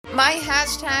My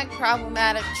hashtag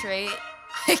problematic trait.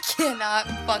 I cannot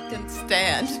fucking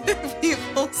stand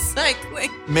people cycling.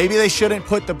 Maybe they shouldn't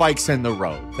put the bikes in the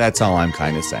road. That's all I'm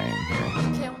kind of saying here.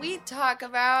 Can we talk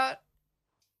about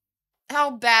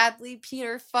how badly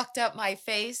Peter fucked up my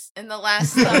face in the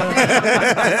last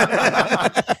thumbnail?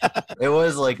 It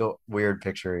was like a weird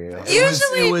picture of you.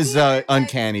 Usually it was Peter,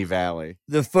 Uncanny Valley.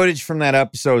 The footage from that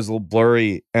episode was a little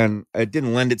blurry, and it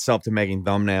didn't lend itself to making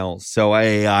thumbnails, so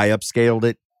I upscaled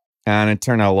it, and it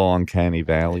turned out a little Uncanny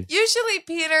Valley. Usually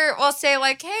Peter will say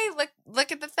like, hey,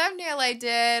 look at the thumbnail I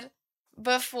did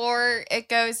before it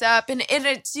goes up. And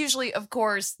it's usually, of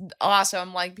course,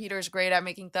 awesome. Like, Peter's great at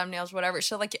making thumbnails, whatever.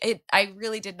 So, like, I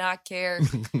really did not care.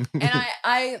 And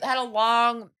I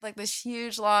had this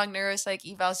huge, long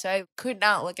neuropsych eval, so I could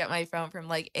not look at my phone from,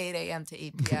 like, 8 a.m. to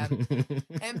 8 p.m.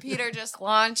 And Peter just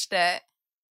launched it.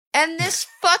 And this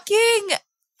fucking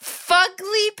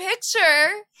fugly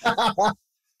picture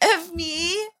of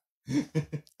me,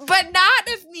 but not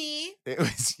of me. It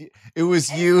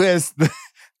was you as the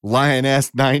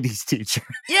Lioness 90s teacher.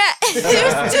 Yeah,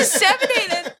 it was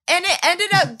disseminated, and it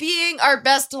ended up being our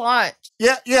best launch.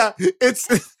 Yeah. It's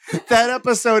that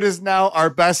episode is now our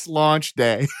best launch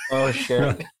day. Oh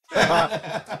shit!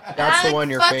 That's the one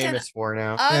you're famous for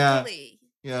now. Ugly.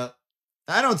 Yeah.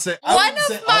 I don't say One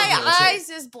of my eyes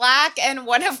is black, and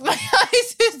one of my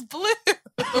eyes is blue.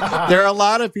 There are a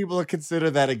lot of people that consider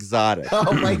that exotic.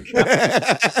 Oh my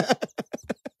god.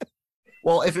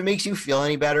 Well, if it makes you feel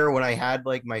any better, when I had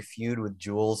like my feud with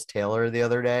Jules Taylor the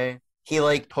other day, he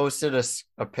like posted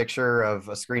a picture of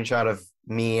a screenshot of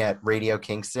me at Radio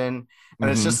Kingston, and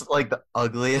it's just like the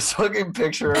ugliest fucking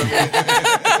picture of me.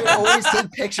 They always take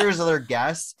pictures of their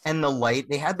guests, and the light,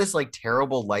 they had this like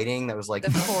terrible lighting that was like,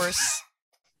 Of course.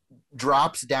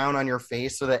 drops down on your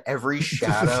face so that every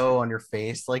shadow on your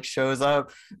face like shows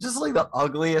up. Just like the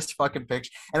ugliest fucking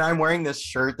picture. And I'm wearing this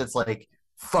shirt that's like,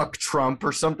 fuck Trump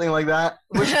or something like that,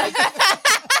 which I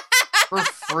for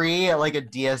free at like a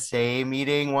DSA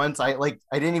meeting once. I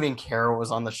didn't even care what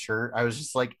was on the shirt. I was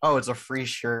just like, oh, it's a free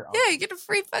shirt. Yeah, you get a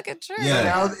free fucking shirt. Yeah.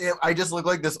 Now I just look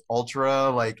like this ultra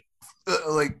like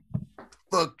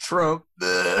fuck Trump.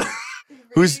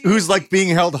 Who's like being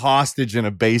held hostage in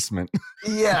a basement.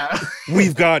 Yeah.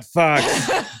 We've got Fox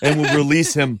and we'll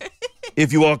release him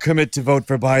if you all commit to vote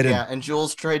for Biden. Yeah, and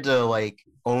Jules tried to like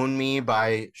own me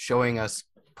by showing us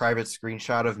private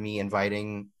screenshot of me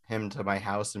inviting him to my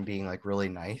house and being like really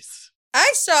nice. I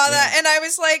saw that and I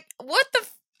was like, what the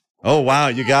Oh wow,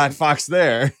 you got Fox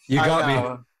there. You got me.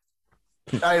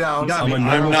 I know.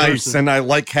 I'm nice and I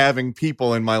like having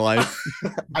people in my life.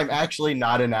 I'm actually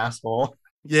not an asshole.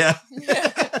 Yeah.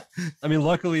 I mean,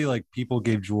 luckily, like, people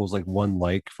gave Jules like 1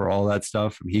 like for all that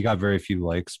stuff. He got very few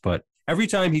likes, but every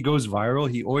time he goes viral,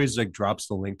 he always like drops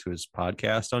the link to his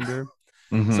podcast under.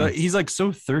 So he's like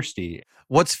so thirsty.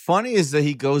 What's funny is that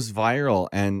he goes viral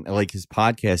and like his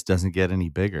podcast doesn't get any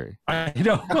bigger. I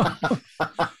know.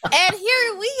 And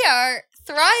here we are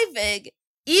thriving,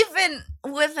 even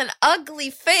with an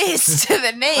ugly face to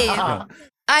the name.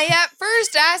 I at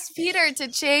first asked Peter to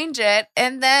change it,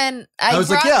 and then I was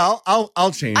like, "Yeah,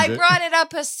 I'll change it." I brought it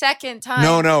up a second time.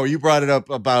 No, you brought it up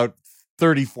about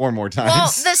 34 more times. Well,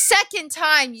 the second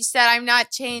time you said I'm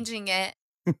not changing it.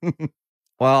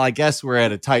 Well, I guess we're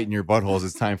at a tighten your buttholes.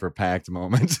 It's time for a packed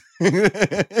moment.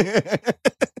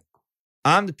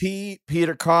 I'm the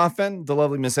Peter Coffin. The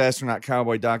lovely Miss Astronaut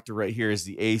Cowboy Doctor right here is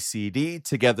the ACD.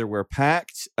 Together we're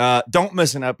packed. Don't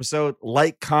miss an episode.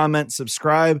 Like, comment,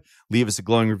 subscribe. Leave us a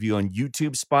glowing review on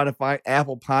YouTube, Spotify,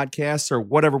 Apple Podcasts, or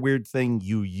whatever weird thing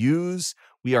you use.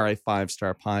 We are a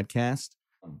 5-star podcast.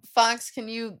 Fox, can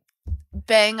you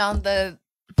bang on the...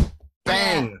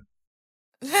 Bang!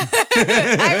 I'm a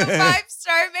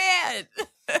 5-star man.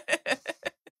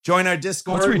 Join our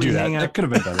Discord. Let's redo that. That could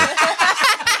have been better.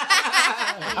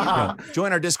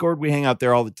 Join our Discord. We hang out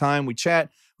there all the time. We chat.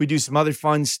 We do some other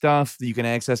fun stuff that you can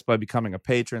access by becoming a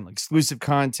patron, like exclusive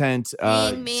content.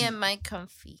 Me and my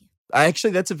comfy.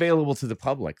 Actually, that's available to the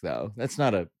public, though. That's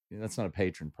not a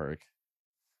patron perk.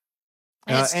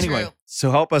 Anyway, true.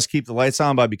 so help us keep the lights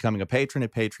on by becoming a patron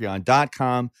at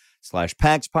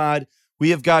patreon.com/PactPod. We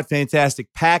have got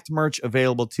fantastic Pact merch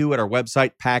available too at our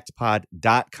website,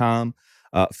 pactpod.com.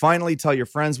 Finally, tell your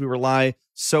friends we rely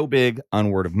so big on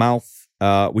word of mouth.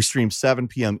 We stream 7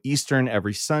 p.m. Eastern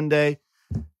every Sunday.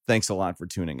 Thanks a lot for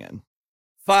tuning in.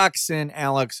 Fox and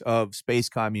Alex of Space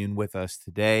Commune with us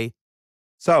today.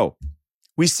 So,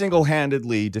 we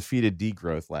single-handedly defeated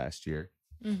degrowth last year.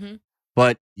 Mm-hmm.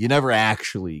 But you never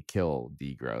actually kill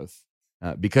degrowth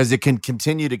because it can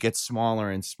continue to get smaller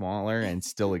and smaller and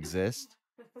still exist.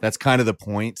 That's kind of the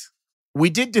point. We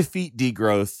did defeat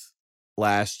degrowth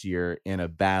last year in a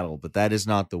battle, but that is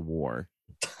not the war.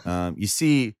 You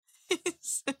see,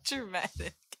 It's so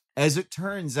dramatic. as it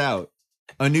turns out,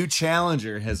 a new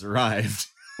challenger has arrived.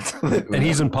 And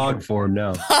he's in pog form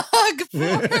now. Pog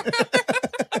form.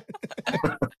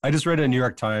 I just read a New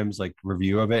York Times like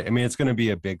review of it. I mean, it's going to be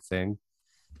a big thing.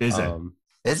 Is it?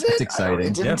 Is it? It's exciting.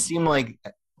 It didn't Yeah. seem like.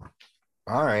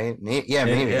 All right. Yeah,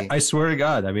 maybe. I swear to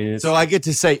God. I mean, it's, So I get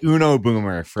to say Uno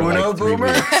Boomer for Uno like 3 Boomer?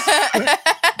 weeks.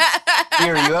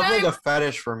 Here, you have like a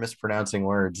fetish for mispronouncing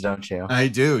words, don't you? I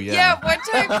do, yeah. Yeah, one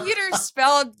time Peter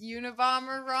spelled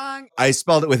Unabomber wrong. I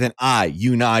spelled it with an I,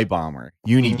 Unibomber.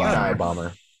 Unibomber.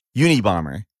 Unibomber.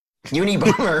 Unibomber.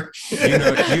 Unibomber.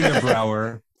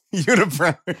 Unibrower.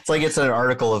 Unibrower. It's like it's an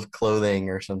article of clothing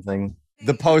or something.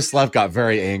 The Post Left got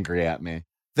very angry at me.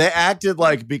 They acted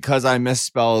like because I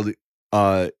misspelled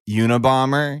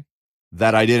Unabomber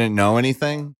that I didn't know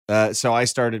anything. So I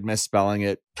started misspelling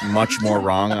it much more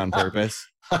wrong on purpose.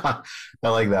 I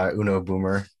like that, Uno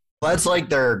Boomer. That's like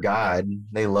their god.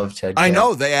 They love Ted. I Kaye.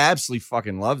 know. They absolutely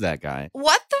fucking love that guy.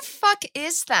 What the fuck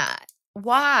is that?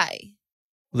 Why?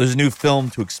 There's a new film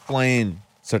to explain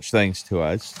such things to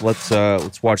us. Let's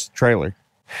watch the trailer.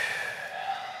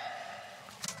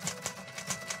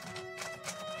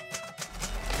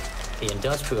 The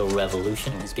Industrial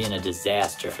Revolution has been a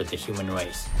disaster for the human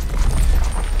race.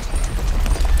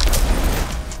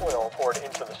 Oil poured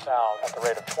into the Sound at the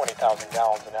rate of 20,000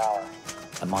 gallons an hour.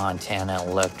 The Montana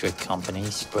Electric Company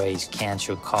sprays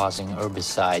cancer-causing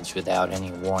herbicides without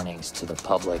any warnings to the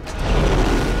public.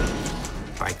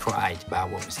 I cried about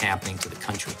what was happening to the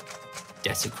country.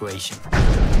 Desecration.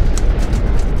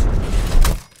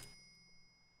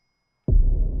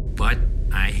 But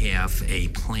I have a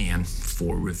plan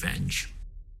for revenge.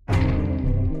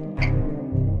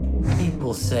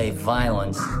 People say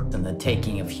violence and the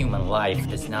taking of human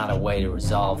life is not a way to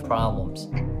resolve problems.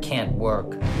 Can't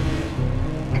work.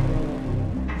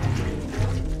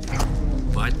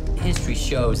 But history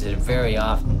shows that it very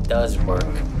often does work.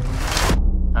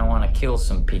 I want to kill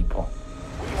some people.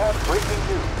 We have breaking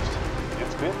news.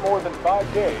 It's been more than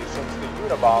 5 days since the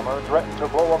Unabomber threatened to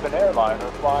blow up an airliner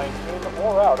flying in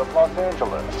or out of Los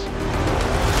Angeles.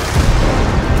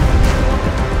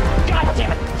 God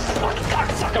damn it! Fucking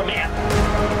cocksucker, man!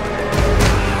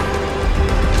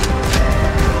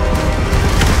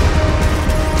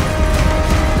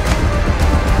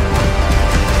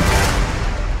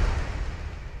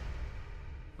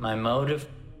 My motive?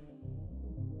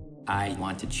 I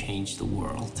want to change the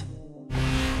world.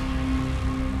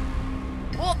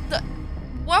 Well,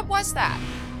 what was that?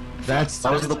 That's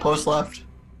That was the Post Left.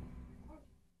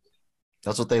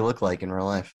 That's what they look like in real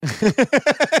life.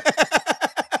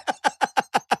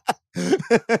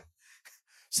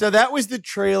 So that was the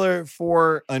trailer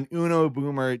for an Uno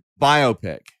Boomer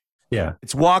biopic. Yeah.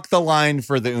 It's Walk the Line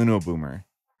for the Uno Boomer.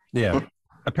 Yeah.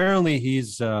 Apparently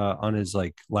he's on his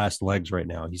like last legs right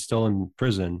now. He's still in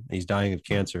prison. He's dying of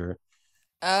cancer.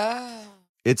 Oh.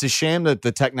 It's a shame that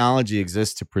the technology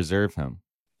exists to preserve him.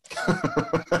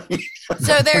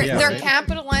 So they're Yeah, right?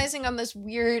 capitalizing on this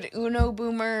weird Uno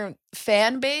Boomer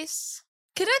fan base.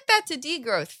 Connect that to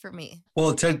degrowth for me.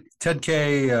 Well, Ted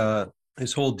Kaye,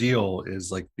 his whole deal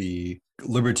is like the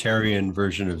libertarian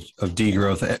version of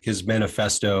degrowth. His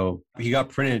manifesto, he got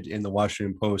printed in the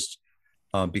Washington Post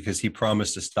because he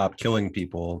promised to stop killing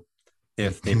people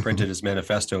if they printed his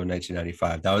manifesto in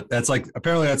 1995. That's like,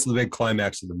 apparently that's the big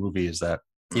climax of the movie, is that,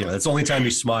 you know, that's the only time he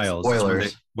smiles. is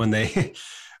Spoilers.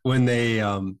 when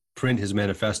they print his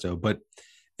manifesto. But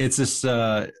it's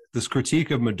this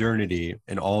critique of modernity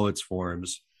in all its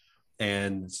forms,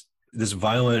 and this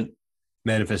violent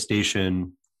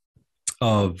manifestation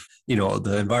of, you know,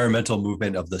 the environmental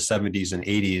movement of the 70s and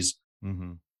 80s.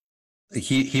 Mm-hmm.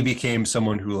 He became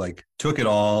someone who like took it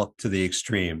all to the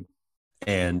extreme.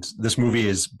 And this movie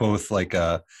is both like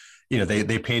you know,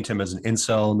 they paint him as an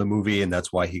incel in the movie, and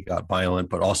that's why he got violent,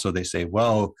 but also they say,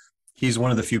 well, he's one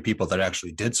of the few people that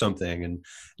actually did something. And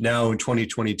now in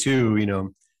 2022, you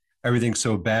know, everything's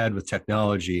so bad with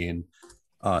technology, and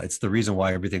it's the reason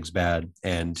why everything's bad.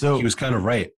 And So- he was kind of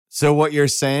right. So what you're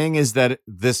saying is that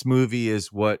this movie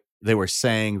is what they were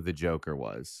saying the Joker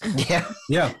was. Yeah.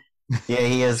 Yeah. Yeah,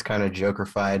 he is kind of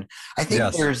Joker-fied. I think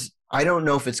Yes. I don't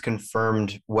know if it's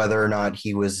confirmed whether or not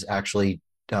he was actually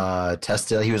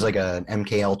tested. He was like an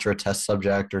MK Ultra test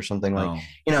subject or something like, Oh.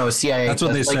 you know, CIA. That's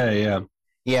what they like, say. Yeah.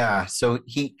 Yeah, so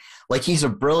he's a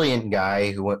brilliant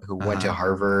guy who went to Uh-huh.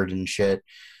 Harvard and shit.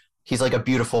 He's like a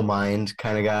beautiful mind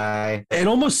kind of guy. It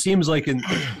almost seems like in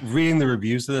reading the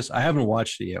reviews of this, I haven't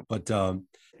watched it yet, but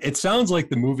it sounds like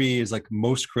the movie is like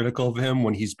most critical of him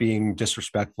when he's being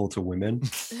disrespectful to women.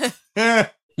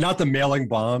 not the mailing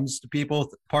bombs to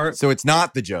people part. So it's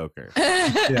not the Joker.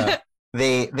 Yeah.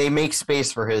 They make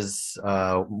space for his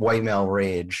white male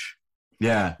rage,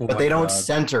 Yeah. but they don't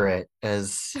center it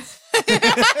as.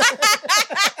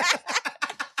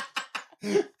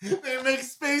 They make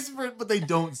space for it, but they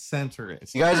don't center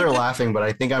it. You guys are laughing, but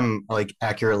I think I'm like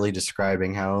accurately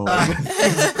describing how.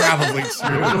 It's probably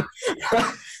true.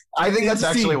 I think that's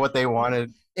actually what they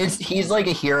wanted. He's like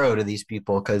a hero to these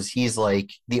people because he's like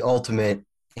the ultimate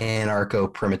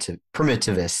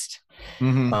anarcho-primitivist.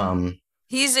 Mm-hmm.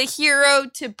 He's a hero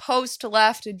to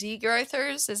post-left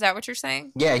degrowthers. Is that what you're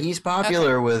saying? Yeah, he's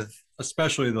popular with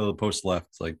Especially the post-left,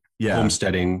 like Yeah.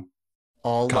 homesteading.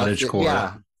 all Cottage core.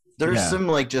 Yeah, there's Yeah. some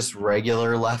like just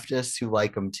regular leftists who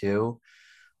like him too,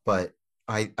 but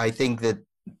I think that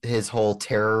his whole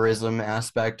terrorism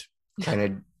aspect kind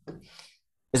of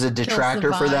is a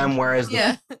detractor for them. vibe. Whereas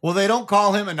Yeah. Well, they don't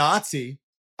call him a Nazi.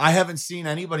 I haven't seen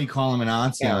anybody call him a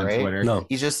Nazi Yeah, on right? Twitter. No.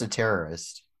 he's just a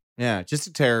terrorist, Yeah, just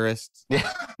a terrorist. Yeah.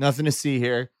 Nothing to see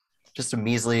here. just a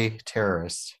measly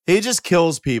terrorist. He just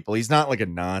kills people. He's not like a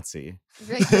Nazi.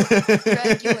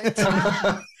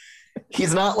 Regular.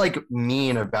 He's not like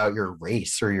mean about your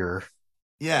race or your.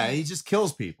 Yeah, he just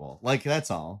kills people. Like,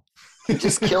 that's all. He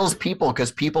just kills people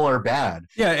because people are bad.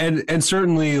 Yeah, and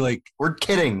certainly like We're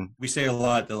kidding. we say a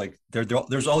lot that like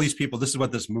there's all these people. This is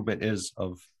what this movement is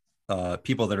of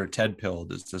people that are Ted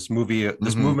pilled. It's this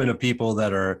Mhm. movement of people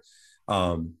that are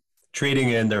trading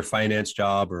in their finance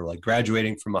job or like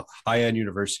graduating from a high-end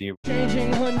university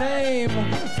Changing her name from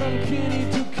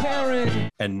Kitty to Karen.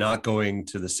 and not going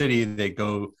to the city.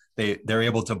 They're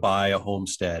able to buy a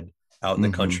homestead out in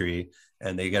Mhm. the country,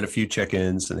 and they get a few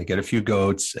chickens and they get a few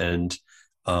goats, and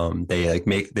they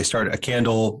start a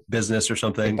candle business or They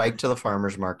something. bike to the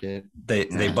farmer's market. They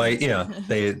bike,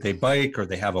 they bike or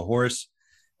they have a horse,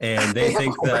 and they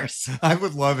think Of that course. I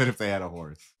would love it if they had a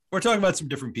horse. we're talking about some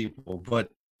different people, but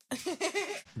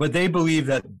they believe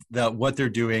that what they're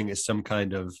doing is some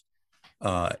kind of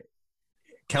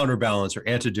counterbalance or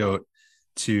antidote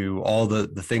to all the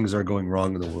things that are going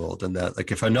wrong in the world, and that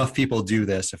like if enough people do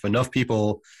this, if enough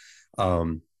people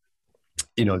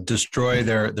destroy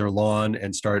their lawn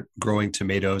and start growing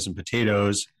tomatoes and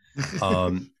potatoes,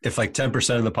 if like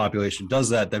 10% of the population does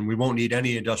that, then we won't need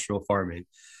any industrial farming.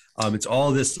 It's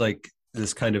all this like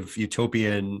this kind of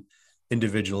utopian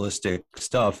individualistic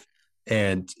stuff.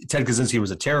 And Ted Kaczynski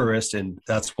was a terrorist, and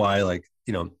that's why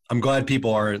I'm glad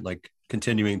people aren't like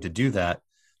continuing to do that,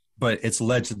 but it's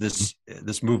led to this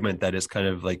movement that is kind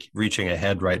of like reaching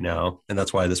ahead right now, and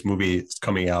that's why this movie is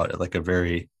coming out at like a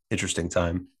very interesting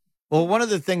time. Well, one of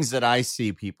the things that I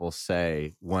see people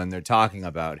say when they're talking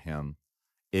about him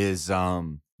is, at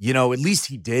least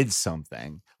he did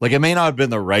something. Like, it may not have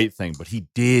been the right thing, but he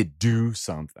did do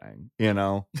something,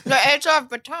 The Azov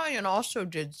Battalion also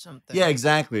did something. Yeah,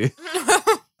 exactly.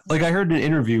 Like I heard an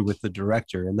interview with the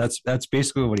director, and that's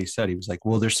basically what he said. He was like,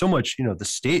 well, there's so much, the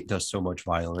state does so much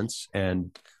violence,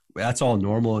 and that's all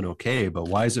normal and okay, but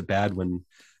why is it bad when,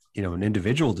 an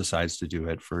individual decides to do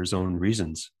it for his own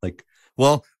reasons? Like,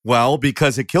 Well,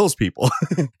 because it kills people.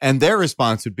 And their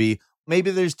response would be, maybe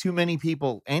there's too many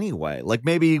people anyway. Like,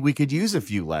 maybe we could use a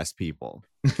few less people.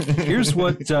 here's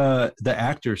what the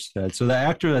actor said. So the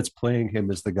actor that's playing him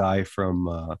is the guy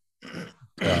from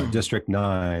District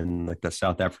 9, like the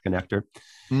South African actor.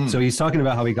 So he's talking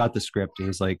about how he got the script, and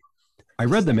he's like, I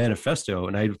read the manifesto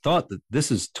and I thought that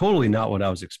this is totally not what I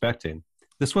was expecting.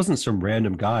 This wasn't some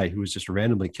random guy who was just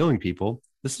randomly killing people.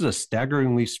 This is a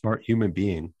staggeringly smart human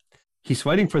being. He's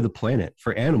fighting for the planet,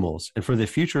 for animals, and for the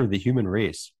future of the human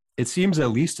race. It seems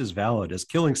at least as valid as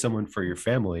killing someone for your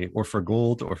family or for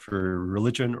gold or for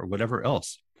religion or whatever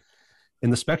else. In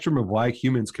the spectrum of why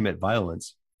humans commit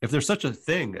violence, if there's such a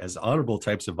thing as honorable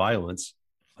types of violence,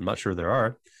 I'm not sure there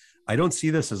are, I don't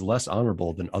see this as less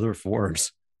honorable than other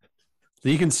forms. So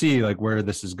you can see like where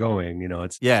this is going.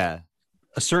 It's Yeah.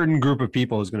 a certain group of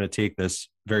people is going to take this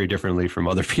very differently from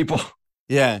other people.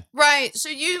 Yeah. Right. So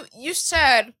you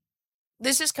said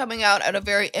this is coming out at a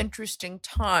very interesting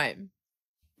time.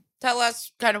 Tell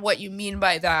us kind of what you mean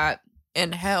by that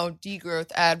and how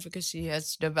degrowth advocacy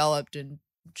has developed and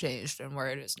changed and where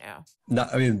it is now.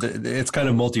 It's kind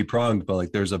of multi-pronged, but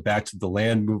like there's a back to the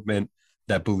land movement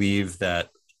that believe that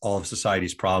all of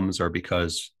society's problems are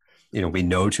because, we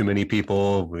know too many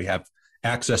people, we have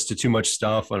access to too much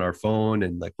stuff on our phone,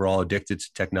 and like we're all addicted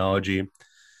to technology.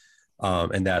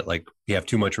 And that like we have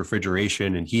too much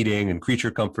refrigeration and heating and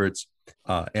creature comforts,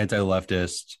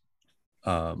 anti-leftist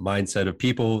mindset of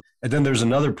people. And then there's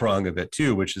another prong of it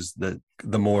too, which is the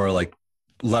more like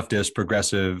leftist,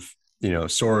 progressive,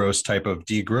 Soros type of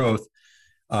degrowth,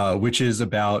 which is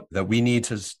about that we need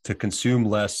to consume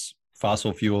less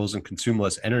fossil fuels and consume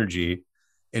less energy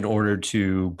in order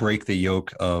to break the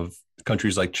yoke of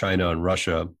countries like China and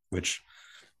Russia, which,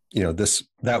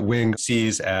 that wing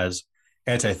sees as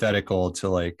antithetical to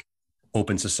like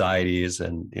open societies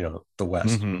and, the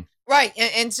West. Mm-hmm. Right.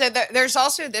 And so there's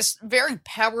also this very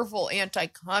powerful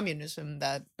anti-communism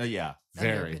that Yeah,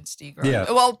 very. underpins degrowth.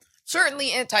 Yeah. Well,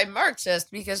 certainly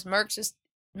anti-Marxist, because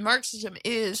Marxism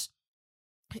is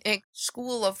a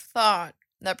school of thought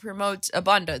that promotes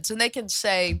abundance. And they can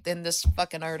say in this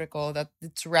fucking article that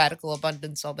it's radical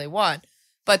abundance all they want,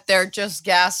 but they're just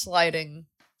gaslighting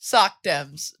sock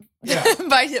dems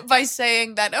by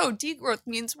saying that, degrowth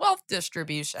means wealth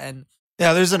distribution.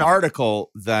 Yeah, there's an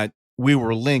article that we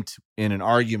were linked in an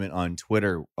argument on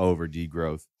Twitter over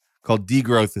degrowth called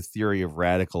Degrowth, a Theory of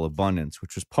Radical Abundance,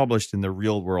 which was published in the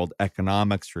Real World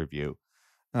Economics Review.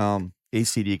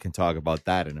 ACD can talk about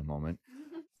that in a moment.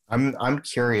 I'm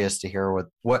curious to hear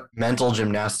what mental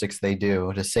gymnastics they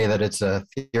do to say that it's a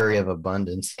theory of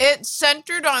abundance. It's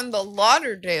centered on the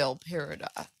Lauderdale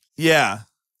paradox. Yeah,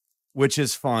 which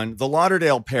is fun. The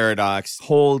Lauderdale paradox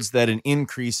holds that an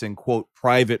increase in, quote,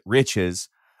 private riches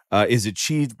is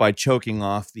achieved by choking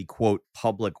off the, quote,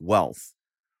 public wealth,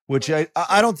 which I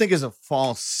don't think is a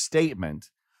false statement.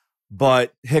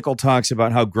 But Hickel talks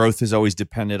about how growth is always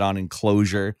dependent on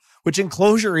enclosure, which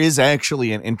enclosure is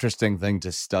actually an interesting thing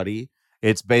to study.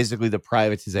 It's basically the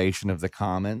privatization of the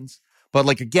commons. But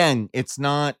like, again, it's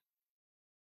not,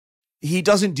 he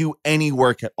doesn't do any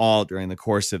work at all during the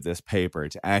course of this paper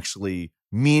to actually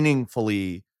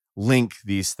meaningfully link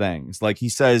these things. Like he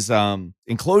says,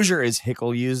 enclosure, as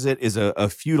Hickel uses it, is a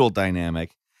feudal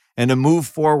dynamic. And to move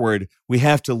forward, we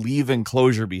have to leave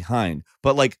enclosure behind.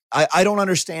 But like, I don't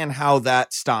understand how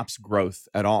that stops growth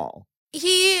at all.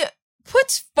 He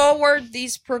puts forward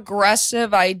these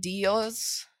progressive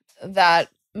ideas that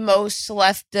most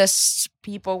leftist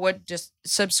people would just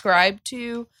subscribe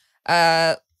to,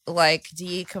 like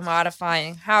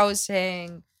decommodifying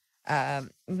housing,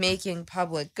 making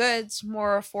public goods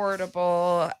more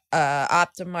affordable,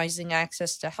 optimizing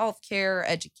access to healthcare,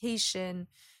 education,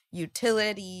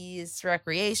 utilities,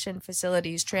 recreation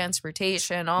facilities,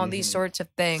 transportation, all these sorts of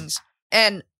things.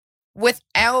 And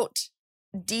without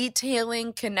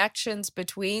detailing connections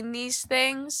between these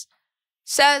things,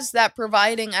 says that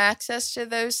providing access to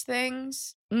those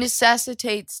things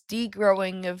necessitates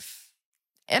degrowing of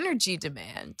energy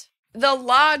demand. The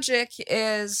logic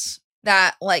is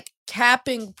that, like,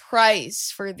 capping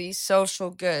price for these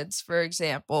social goods, for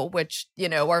example, which,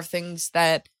 are things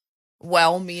that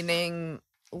well-meaning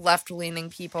left-leaning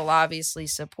people obviously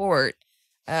support,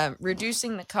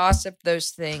 reducing the cost of those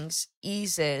things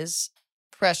eases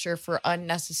pressure for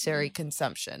unnecessary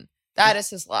consumption. That is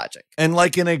his logic. And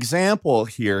like an example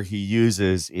here he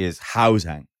uses is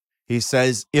housing. He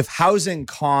says if housing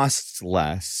costs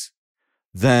less,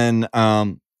 then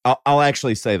I'll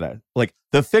actually say that. Like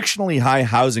the fictionally high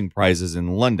housing prices in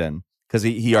London, because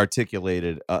he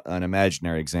articulated an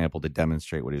imaginary example to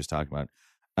demonstrate what he was talking about,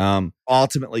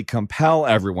 ultimately compel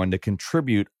everyone to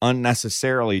contribute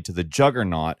unnecessarily to the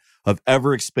juggernaut of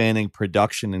ever-expanding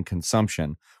production and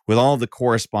consumption with all the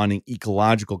corresponding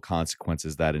ecological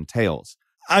consequences that entails.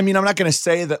 I mean, I'm not going to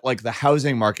say that like the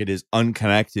housing market is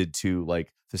unconnected to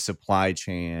like the supply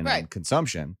chain and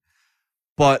consumption,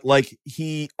 but like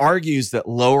he argues that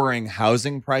lowering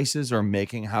housing prices or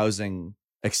making housing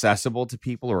accessible to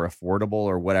people or affordable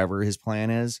or whatever his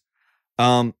plan is,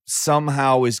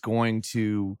 somehow is going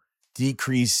to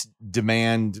decrease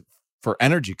demand for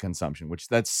energy consumption, which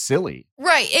that's silly.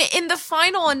 Right. In the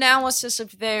final analysis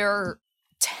of their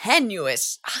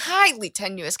highly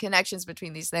tenuous connections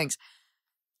between these things,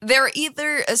 they're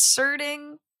either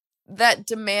asserting that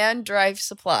demand drives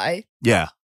supply. Yeah.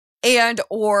 And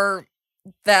or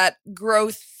that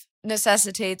growth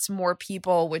necessitates more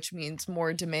people, which means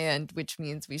more demand, which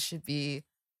means we should be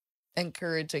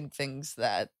encouraging things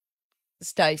that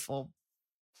stifle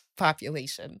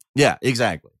population. Yeah,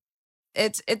 exactly.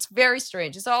 It's very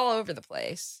strange. It's all over the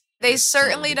place. They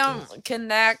certainly don't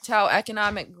connect how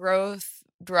economic growth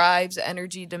drives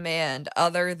energy demand,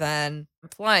 other than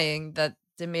implying that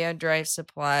demand drives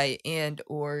supply and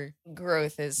or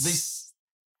growth is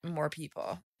more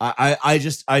people.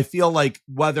 I feel like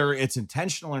whether it's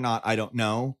intentional or not, I don't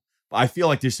know. But I feel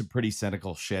like there's some pretty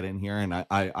cynical shit in here, and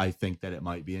I think that it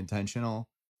might be intentional.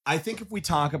 I think if we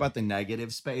talk about the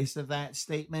negative space of that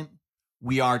statement,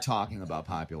 we are talking about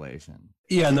population.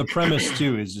 Yeah, and the premise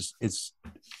too is just it's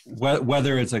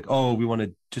whether it's like, oh, we want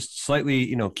to just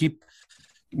slightly,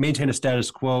 maintain a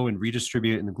status quo and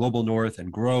redistribute in the global north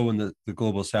and grow in the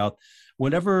global south.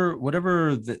 Whatever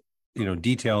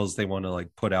details they want to like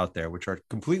put out there, which are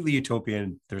completely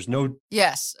utopian. There's no.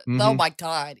 Yes. Mhm. Oh my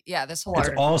God. Yeah. This whole It's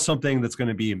article. all something that's going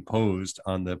to be imposed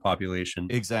on the population.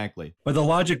 Exactly. But the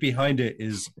logic behind it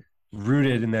is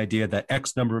rooted in the idea that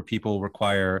X number of people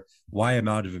require Y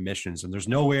amount of emissions, and there's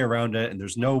no way around it. And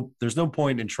there's no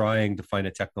point in trying to find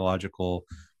a technological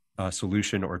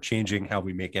solution or changing how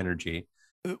we make energy.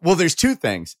 Well, there's two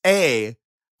things.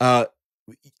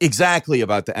 Exactly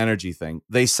about the energy thing.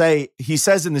 He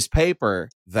says in this paper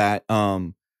that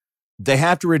they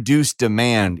have to reduce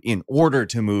demand in order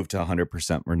to move to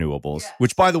 100% renewables, Yes.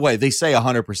 which, by the way, they say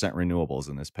 100% renewables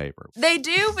in this paper. They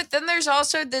do, but then there's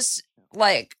also this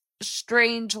like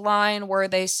strange line where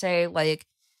they say like,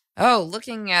 oh,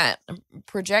 looking at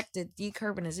projected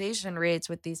decarbonization rates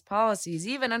with these policies,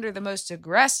 even under the most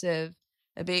aggressive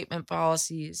abatement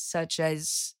policies, such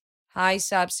as high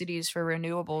subsidies for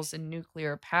renewables and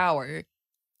nuclear power,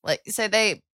 like so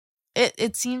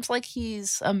it seems like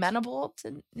he's amenable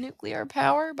to nuclear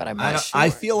power, but I'm not sure. I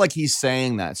feel like he's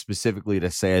saying that specifically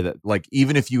to say that, like,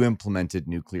 even if you implemented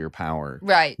nuclear power,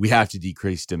 right. we have to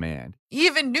decrease demand.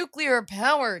 Even nuclear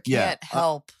power can't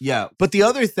help. Yeah. But the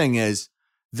other thing is,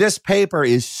 this paper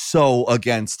is so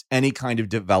against any kind of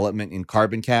development in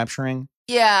carbon capturing.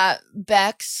 Yeah,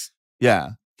 Bex. Yeah.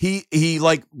 He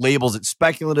like labels it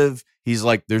speculative. He's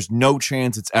like, there's no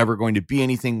chance it's ever going to be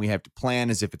anything. We have to plan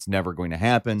as if it's never going to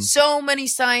happen. So many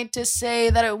scientists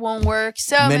say that it won't work.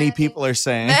 So many people are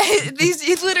saying.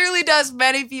 He literally does.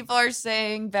 Many people are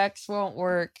saying Bex won't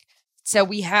work. So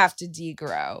we have to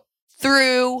degrow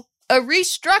through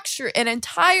an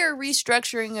entire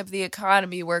restructuring of the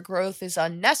economy where growth is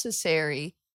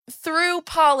unnecessary through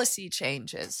policy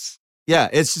changes. Yeah,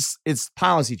 it's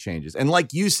policy changes. And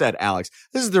like you said, Alex,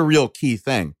 this is the real key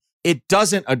thing. It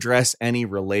doesn't address any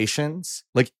relations.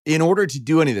 Like, in order to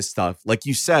do any of this stuff, like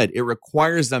you said, it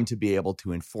requires them to be able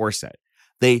to enforce it.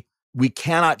 We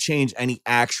cannot change any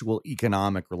actual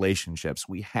economic relationships.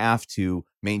 We have to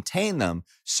maintain them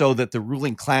so that the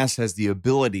ruling class has the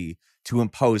ability to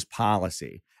impose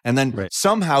policy. And then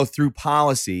somehow through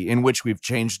policy in which we've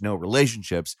changed no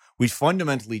relationships, we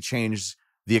fundamentally changed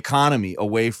the economy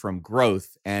away from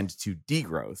growth and to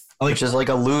degrowth. Which is like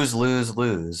a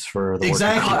lose-lose-lose for the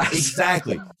working class.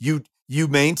 Exactly. You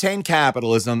maintain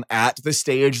capitalism at the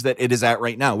stage that it is at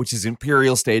right now, which is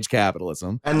imperial stage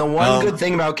capitalism. And the one good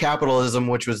thing about capitalism,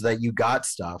 which was that you got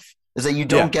stuff, is that you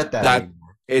don't get that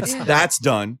anymore. That's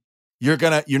done. You're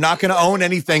not gonna own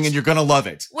anything, and you're gonna love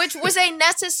it. Which was a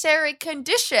necessary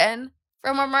condition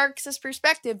from a Marxist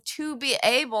perspective to be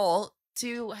able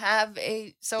to have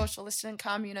a socialist and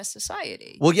communist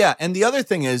society. Well, yeah. And the other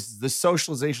thing is the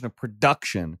socialization of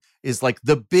production is like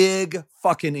the big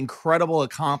fucking incredible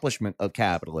accomplishment of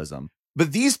capitalism.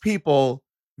 But these people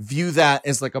view that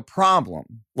as like a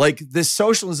problem. Like, this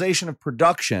socialization of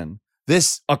production,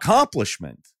 this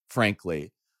accomplishment,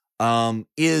 frankly,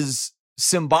 is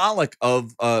symbolic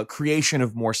of creation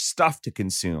of more stuff to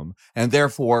consume and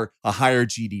therefore a higher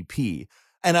GDP.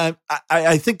 And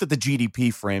I think that the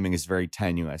GDP framing is very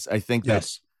tenuous. I think that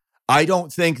I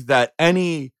don't think that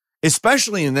any,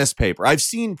 especially in this paper, I've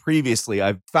seen previously,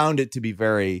 I've found it to be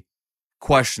very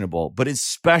questionable, but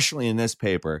especially in this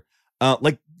paper,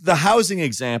 like the housing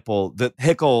example that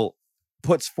Hickel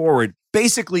puts forward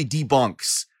basically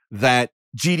debunks that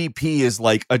GDP is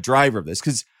like a driver of this,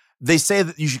 because they say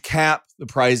that you should cap the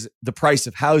price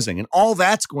of housing, and all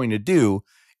that's going to do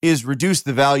is reduce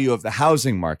the value of the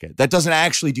housing market. That doesn't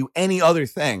actually do any other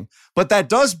thing, but that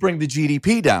does bring the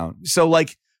GDP down. So,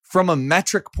 like, from a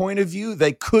metric point of view,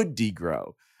 they could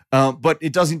degrow, but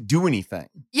it doesn't do anything.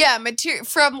 Yeah,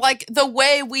 from like the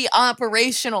way we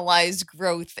operationalize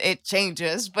growth, it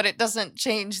changes, but it doesn't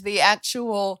change the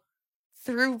actual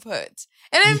throughput.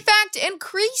 And in fact,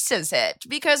 increases it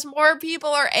because more people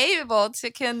are able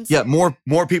to consume. Yeah,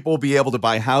 more people will be able to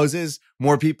buy houses.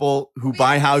 More people who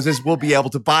buy houses will be able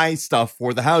to buy stuff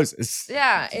for the houses.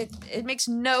 Yeah, it makes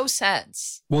no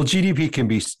sense. Well, GDP can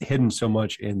be hidden so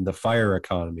much in the FIRE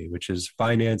economy, which is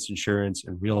finance, insurance,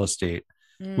 and real estate,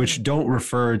 which don't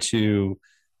refer to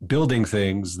building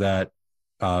things that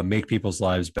make people's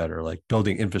lives better, like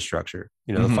building infrastructure.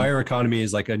 The FIRE economy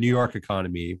is like a New York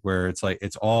economy where it's like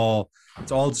it's all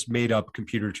just made up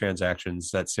computer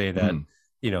transactions that say that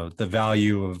the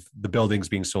value of the buildings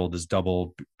being sold is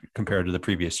double compared to the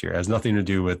previous year. It has nothing to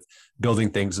do with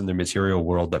building things in the material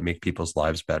world that make people's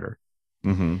lives better.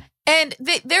 And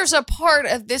there's a part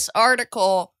of this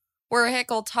article where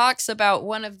Hickel talks about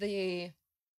one of the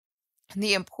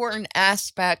important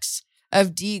aspects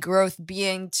of degrowth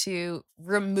being to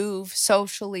remove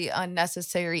socially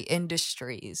unnecessary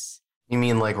industries. You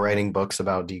mean like writing books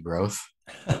about degrowth?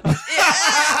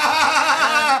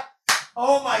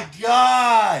 Oh my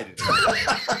God.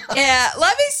 Yeah,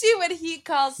 let me see what he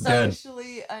calls Dead.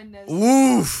 socially unnecessary.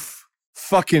 Oof.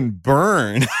 Fucking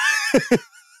burn.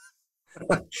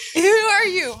 Who are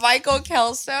you, Michael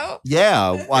Kelso?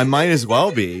 Yeah, I might as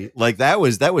well be. Like that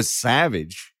was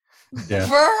savage. Yeah.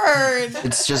 Burn.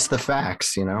 It's just the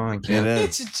facts, you know. I It can't.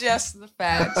 is. It's just the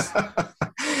facts.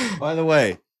 By the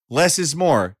way, less is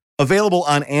more. Available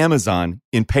on Amazon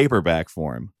in paperback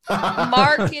form.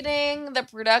 Marketing, the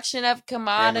production of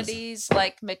commodities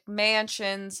like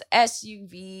McMansions,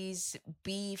 SUVs,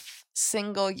 beef,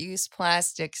 single-use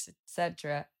plastics,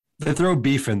 etc. They throw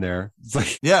beef in there. It's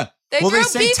like, Yeah. They Well, they throw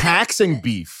say beef- taxing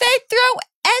beef. They throw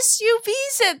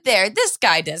SUVs in there. This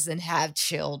guy doesn't have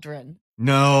children.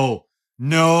 No.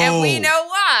 And we know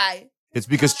why. It's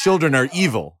because children are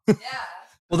evil. Yeah.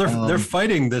 well, they're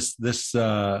fighting this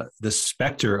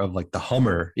specter of like the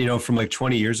Hummer, you know, from like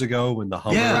 20 years ago when the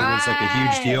Hummer Yeah. was like a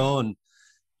huge Right. deal,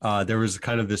 and there was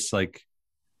kind of this like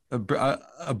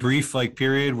a brief like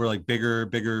period where like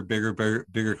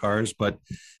bigger cars, but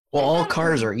Well, all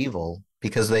cars are evil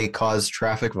because they cause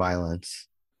traffic violence.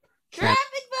 Traffic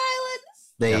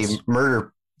violence. They Yes.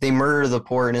 murder the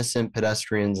poor innocent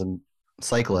pedestrians and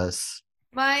cyclists.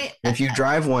 If you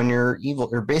drive one, you're evil.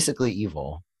 You're basically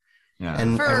evil. Yeah.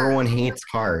 And For- everyone hates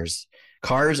cars.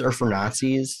 Cars are for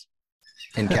Nazis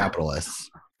and capitalists.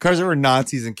 Cars are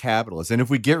Nazis and capitalists. And if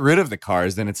we get rid of the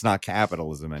cars, then it's not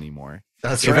capitalism anymore.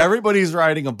 That's If right. everybody's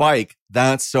riding a bike,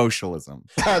 that's socialism.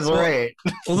 That's right.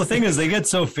 well, the thing is, they get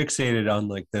so fixated on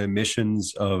like the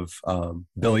emissions of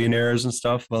billionaires and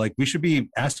stuff. But like, we should be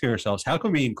asking ourselves, how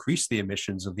can we increase the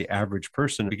emissions of the average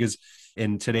person? Because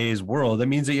in today's world, that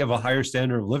means that you have a higher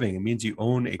standard of living. It means you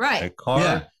own a Right. car,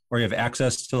 Yeah. or you have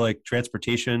access to like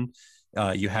transportation.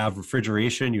 You have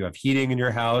refrigeration, you have heating in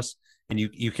your house, and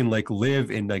you can like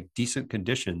live in like decent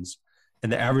conditions.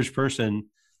 And the average person,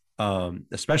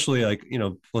 especially like, you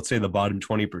know, let's say the bottom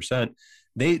 20%,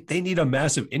 they need a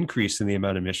massive increase in the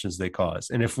amount of emissions they cause.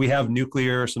 And if we have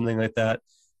nuclear or something like that,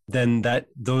 then Then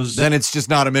it's just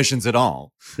not emissions at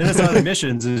all. then it's not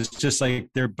emissions. It's just like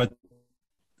but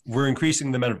we're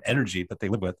increasing the amount of energy that they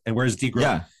live with. And whereas degrowth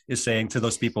Yeah. is saying to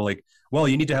those people like, well,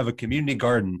 you need to have a community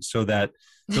garden so that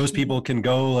those people can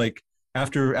go like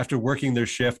after working their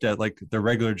shift at like their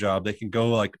regular job, they can go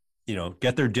like, you know,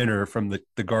 get their dinner from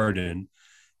the garden,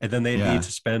 and then they Yeah. need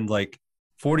to spend like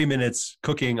 40 minutes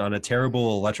cooking on a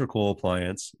terrible electrical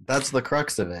appliance. That's the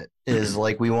crux of it. Is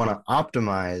like we want to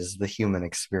optimize the human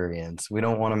experience. We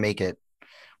don't want to make it.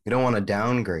 We don't want to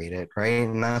downgrade it, right?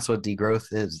 And that's what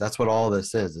degrowth is. That's what all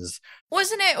this is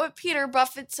Wasn't it what Peter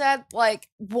Buffett said? Like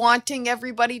wanting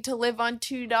everybody to live on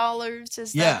 $2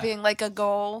 is Yeah. that being like a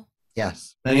goal?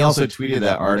 yes. And he also tweeted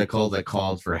that article that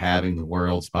called for halving the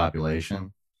world's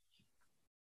population.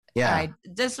 Yeah.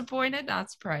 Disappointed,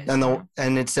 not surprised.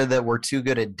 And it said that we're too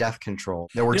good at death control.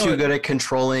 That we're You know too what- good at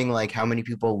controlling like how many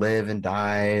people live and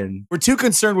die. And We're too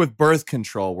concerned with birth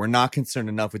control. We're not concerned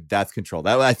enough with death control.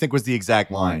 That I think was the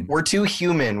exact line. we're too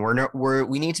human.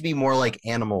 We need to be more like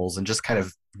animals and just kind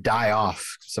of die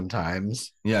off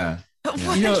sometimes Yeah.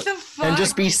 What You know, the fuck? and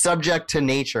just be subject to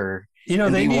nature You know,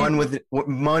 and they be need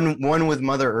one with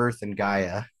Mother Earth and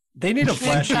Gaia. they need a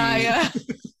flashy. Gaia.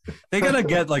 They gotta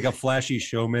get like a flashy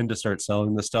showman to start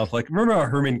selling this stuff. Like, remember how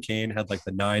Herman Cain had like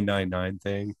the 999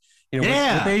 thing? You know,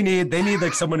 Yeah. what they need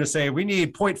like someone to say, we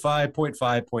need 0.5,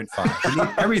 0.5, 0.5. We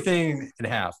need everything in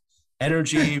half.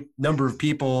 Energy, number of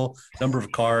people, number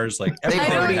of cars, like They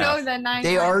everything already in half. that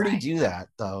They already do that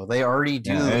though. They already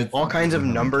do Yeah, it's- all kinds of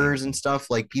numbers and stuff.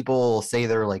 Like people say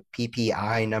they're like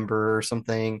PPI number or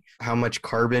something, how much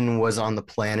carbon was on the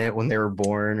planet when they were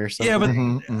born or something. Yeah, but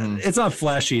Mhm, mhm. it's not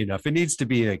flashy enough. It needs to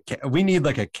be we need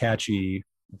like a catchy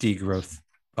degrowth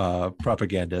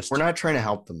propagandist. We're not trying to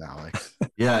help them, Alex.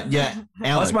 Yeah.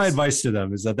 That's my advice to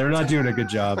them, is that they're not doing a good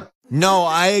job. No,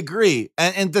 I agree.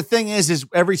 And the thing is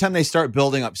every time they start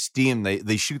building up steam,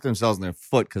 they shoot themselves in their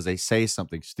foot because they say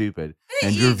something stupid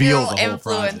and reveal the whole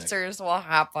project. Influencers will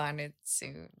hop on it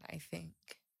soon, I think,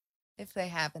 if they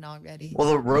haven't already. Well,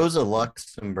 the Rosa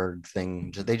Luxemburg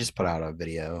thing, they just put out a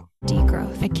video.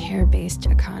 Degrowth, a care-based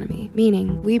economy,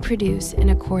 meaning we produce in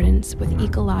accordance with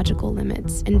ecological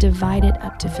limits and divide it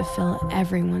up to fulfill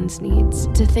everyone's needs.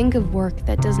 To think of work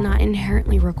that does not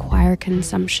inherently require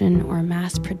consumption or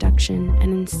mass production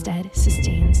and instead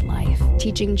sustains life.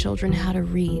 Teaching children how to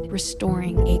read,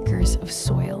 restoring acres of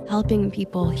soil, helping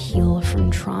people heal from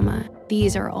trauma.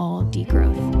 These are all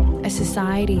degrowth. A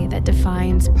society that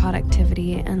defines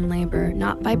productivity and labor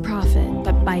not by profit,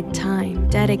 but by time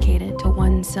dedicated to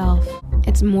oneself.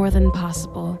 It's more than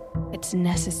possible. It's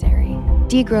necessary.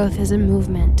 Degrowth is a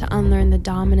movement to unlearn the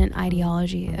dominant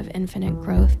ideology of infinite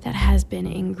growth that has been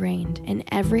ingrained in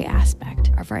every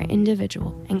aspect of our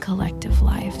individual and collective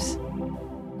lives.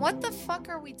 What the fuck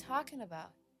are we talking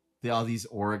about? All these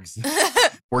orgs.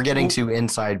 We're getting to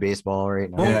inside baseball right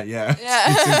now. Yeah.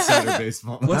 Yeah. Insider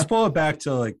baseball. Let's pull it back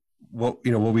to like what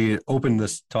we opened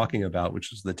this talking about,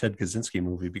 which was the Ted Kaczynski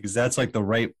movie, because that's like the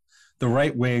right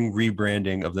wing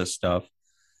rebranding of this stuff.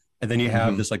 And then you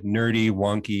have this like nerdy,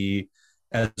 wonky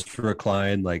Ezra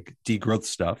Klein like degrowth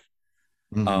stuff.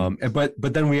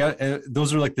 But then we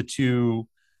those are like the two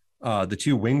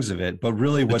wings of it. But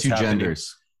really, what's happening?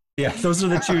 Genders. Yeah, those are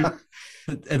the two.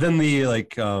 And then the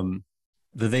like the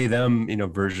they them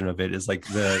version of it is like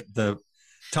the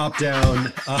top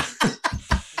down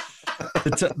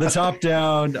the top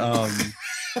down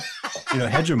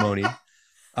hegemony,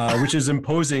 which is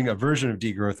imposing a version of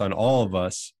degrowth on all of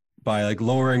us by like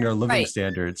lowering our living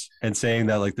standards and saying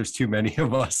that like there's too many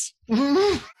of us.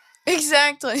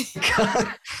 Exactly.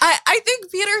 I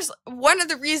think Peter's one of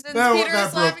the reasons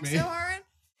Peter's laughing so hard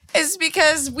is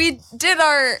because we did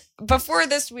last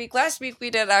week we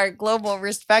did our Global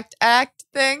Respect Act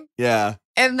thing. Yeah.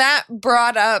 And that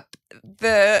brought up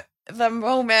the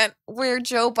moment where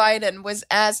Joe Biden was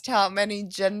asked how many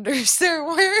genders there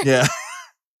were. Yeah.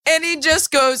 And he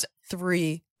just goes,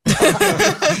 3.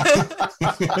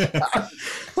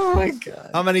 Oh my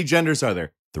God. How many genders are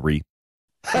there? 3.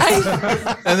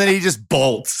 And then he just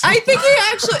bolts. I think he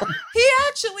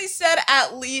actually said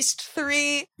at least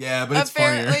 3. Yeah, but it's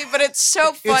apparently, funnier. but it's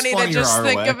so funny to funnier just our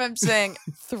think way. of him saying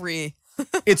 3.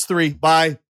 It's 3.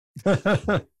 Bye.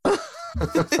 And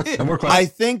more I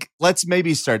think let's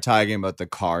maybe start talking about the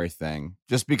car thing,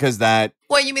 just because that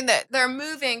Well, you mean that they're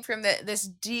moving from this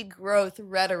degrowth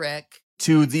rhetoric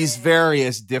to these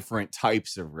various different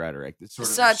types of rhetoric that sort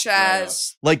of such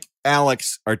as like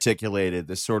Alex articulated,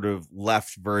 the sort of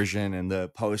left version and the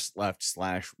post-left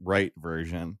 / right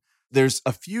version. There's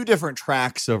a few different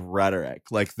tracks of rhetoric.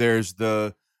 Like there's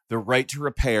the right to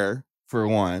repair for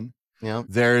one. Yeah.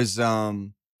 There's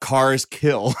cars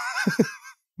kill.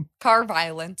 car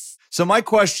violence. So my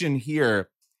question here,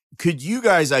 could you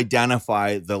guys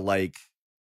identify the like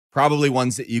probably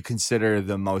ones that you consider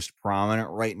the most prominent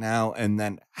right now, and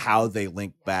then how they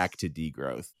link back to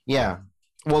degrowth? Yeah.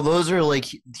 Well, those are like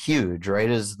huge, right?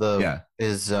 Is the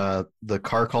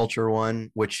car culture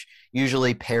one, which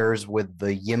usually pairs with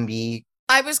the YIMBY.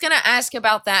 I was going to ask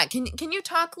about that. Can you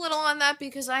talk a little on that?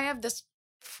 Because I have this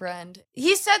friend.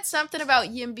 He said something about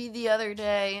YIMBY the other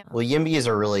day. Well, YIMBYs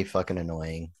are really fucking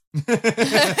annoying.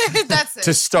 That's it.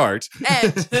 To start.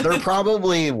 And They're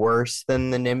probably worse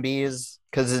than the NIMBYs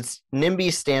because it's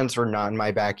NIMBY stands for not in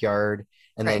my backyard,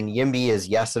 and then YIMBY is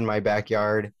yes in my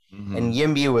backyard. And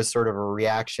YIMBY was sort of a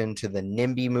reaction to the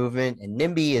NIMBY movement. And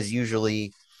NIMBY is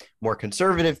usually more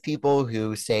conservative people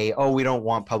who say, oh, we don't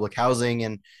want public housing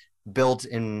and built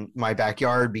in my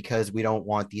backyard because we don't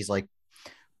want these like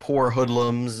poor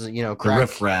hoodlums,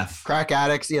 riffraff. crack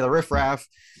addicts. Yeah, the riffraff.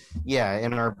 Yeah,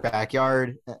 in our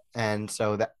backyard. And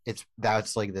so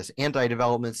that's like this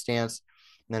anti-development stance.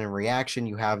 And then in reaction,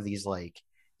 you have these like,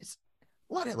 it's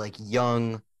a lot of like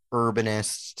young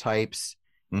urbanist types.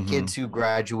 Kids who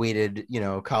graduated,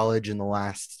 college in the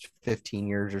last 15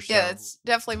 years or so. yeah, it's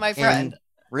definitely my friend. And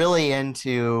really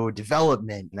into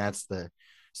development. And that's the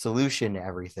solution to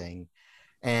everything.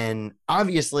 And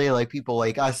obviously, like people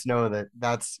like us know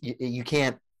that you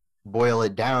can't boil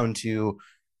it down to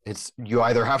you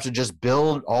either have to just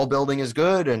build, all building is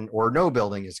good or no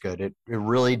building is good. It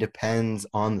really depends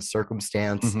on the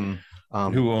circumstance.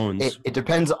 Who owns? It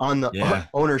depends on the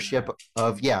ownership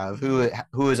of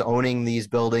who is owning these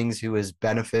buildings, who is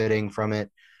benefiting from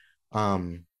it.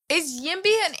 Is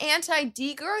YIMBY an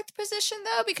anti-degrowth position,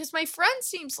 though? Because my friend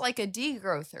seems like a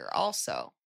degrowther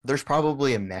also. There's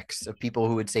probably a mix of people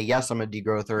who would say, yes, I'm a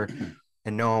degrowther,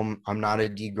 and no, I'm not a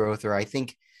degrowther. I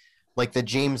think like the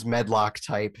James Medlock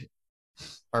type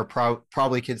are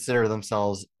probably consider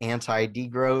themselves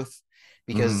anti-degrowth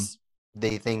because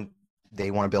they think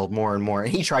they want to build more and more.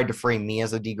 And he tried to frame me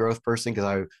as a degrowth person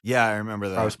because I remember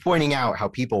that. I was pointing out how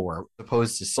people were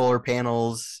opposed to solar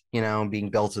panels, being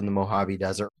built in the Mojave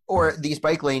Desert. Or these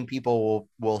bike lane people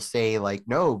will say like,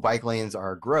 no, bike lanes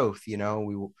are growth.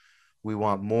 We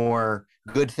want more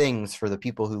good things for the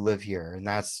people who live here. And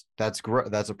that's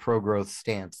a pro-growth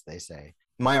stance, they say.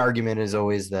 My argument is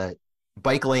always that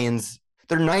bike lanes,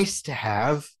 they're nice to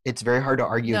have. It's very hard to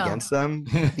argue against them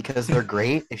because they're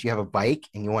great. If you have a bike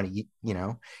and you want to,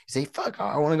 you say, fuck,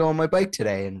 I want to go on my bike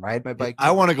today and ride my bike.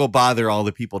 I want to go bother all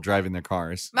the people driving their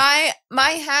cars. My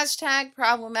hashtag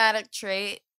problematic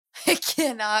trait I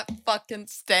cannot fucking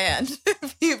stand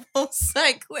people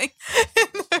cycling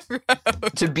in the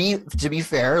road. To be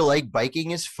fair, like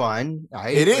biking is fun.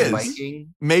 It enjoy is.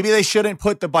 biking. Maybe they shouldn't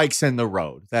put the bikes in the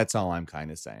road. That's all I'm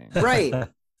kind of saying. Right.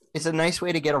 It's a nice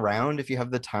way to get around if you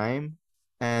have the time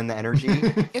and the energy.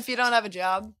 If you don't have a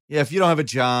job. Yeah, if you don't have a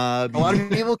job. A lot of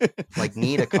people like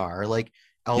need a car, like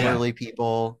elderly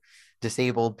people,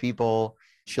 disabled people,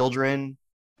 children,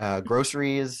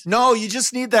 groceries. No, you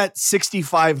just need that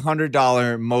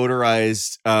 $6,500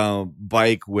 motorized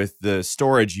bike with the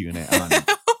storage unit on it.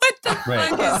 What the Right.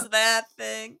 fuck is that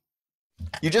thing?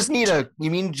 You just need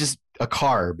just a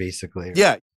car, basically.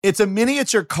 Yeah, it's a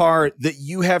miniature car that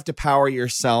you have to power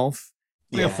yourself.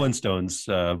 Like a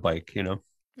Flintstones bike, you know,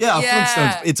 Yeah, Yeah.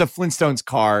 Flintstones. It's a Flintstones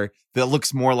car that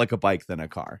looks more like a bike than a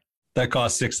car. that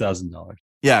costs $6,000.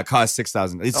 Yeah, it costs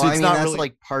 $6,000. It's I mean, not that's really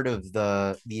like part of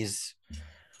these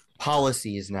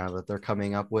policies now that they're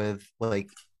coming up with, like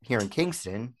here in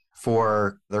Kingston,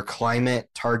 for their climate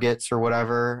targets or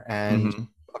whatever. And Mhm.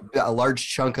 a large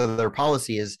chunk of their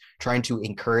policy is trying to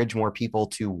encourage more people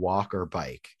to walk or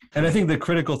bike. And I think the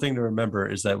critical thing to remember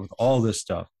is that with all this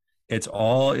stuff, it's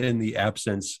all in the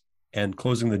absence and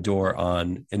closing the door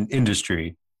on an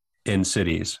industry in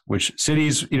cities, which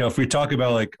cities, you know, if we talk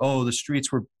about like, oh, the streets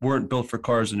weren't built for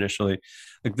cars initially,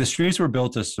 like the streets were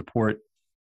built to support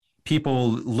people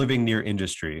living near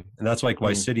industry. And that's like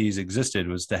why cities existed,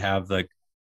 was to have like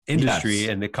industry Yes.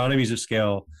 and economies of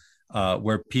scale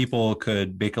where people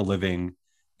could make a living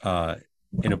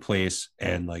in a place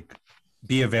and like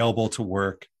be available to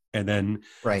work, and then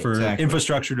Right. for exactly.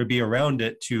 infrastructure to be around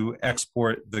it to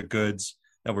export the goods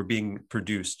that were being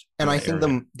produced. And in I the think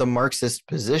area. the Marxist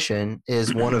position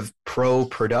is one of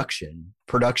pro-production.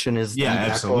 Production is the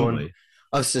backbone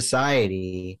of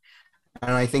society.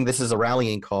 And I think this is a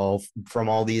rallying call from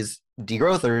all these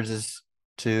degrowthers, is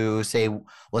to say,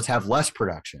 let's have less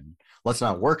production. Let's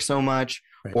not work so much.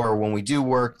 Right. Or when we do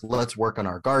work, let's work on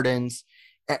our gardens.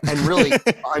 And really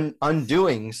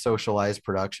undoing socialized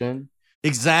production,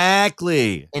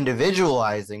 Exactly.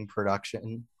 individualising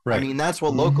production. Right. I mean, that's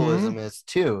what Mhm. localism is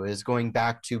too, is going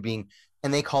back to being,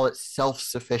 and they call it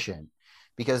self-sufficient,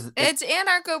 because It's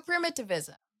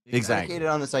anarcho-primitivism. Exactly. predicated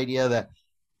on this idea that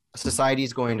society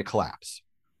is going to collapse,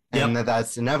 and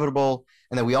that's inevitable,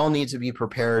 and that we all need to be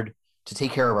prepared to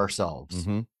take care of ourselves.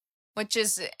 Mhm. Which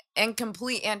is in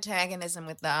complete antagonism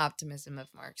with the optimism of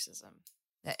Marxism.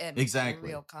 And Exactly.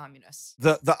 real communists.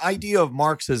 The idea of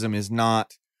Marxism is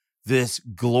not this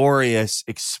glorious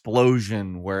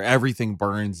explosion where everything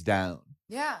burns down.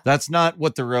 Yeah. That's not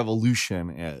what the revolution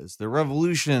is. The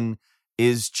revolution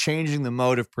is changing the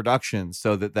mode of production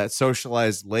so that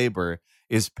socialized labor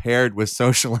is paired with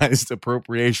socialized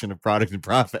appropriation of product and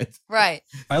profit. Right.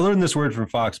 I learned this word from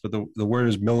Fox, but the word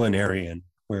is millenarian,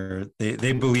 where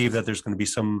they believe that there's going to be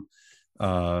some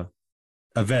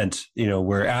event, you know,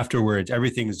 where afterwards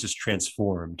everything is just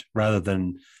transformed, rather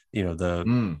than, you know,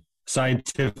 the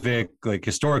scientific, like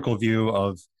historical view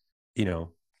of, you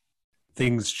know,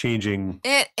 things changing.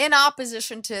 In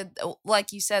opposition to,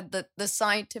 like you said, the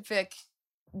scientific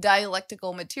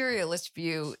dialectical materialist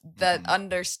view that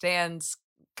understands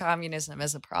communism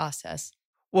as a process.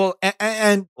 Well,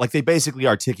 and like they basically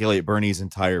articulate Bernie's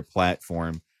entire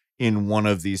platform in one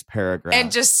of these paragraphs. And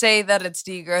just say that it's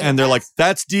degrowth. And they're like,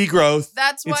 that's degrowth.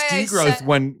 That's why I it's degrowth said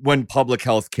when public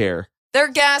health care.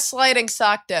 they're gaslighting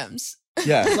SOCDEMs.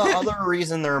 Yeah. The other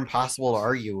reason they're impossible to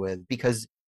argue with, because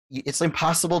it's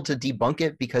impossible to debunk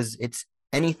it, because it's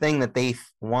anything that they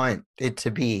want it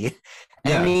to be.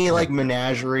 Yeah. Any like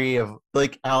menagerie of,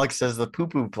 like Alex says, the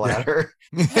poo-poo platter.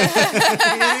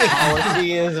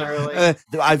 Policies are like,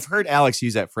 I've heard Alex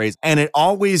use that phrase, and it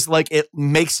always like it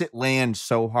makes it land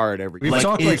so hard every. We've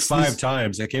talked like it's 5 this-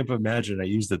 times. I can't imagine I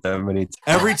used it that many times.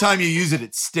 Every time you use it,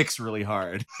 it sticks really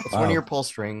hard. it's one of your pull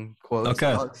string quotes.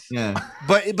 Okay. Alex. Yeah,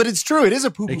 but it's true. It is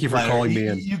a poop. Thank you for calling me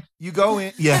in. You go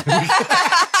in, yeah.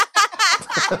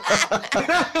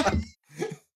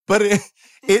 But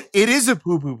it is a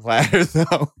poo poo platter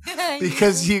though,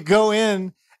 because you go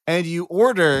in and you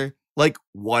order like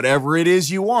whatever it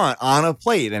is you want on a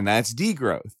plate, and that's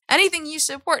degrowth. Anything you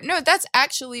support. No, that's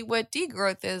actually what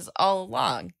degrowth is all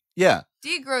along. Yeah,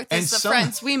 Degrowth And is the some-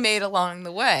 friends we made along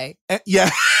the way. yeah.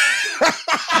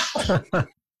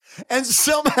 And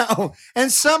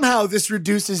somehow this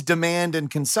reduces demand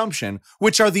and consumption,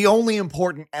 which are the only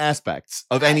important aspects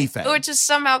of anything. Which is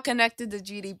somehow connected to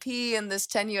GDP in this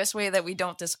tenuous way that we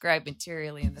don't describe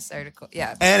materially in this article.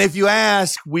 Yeah. And if you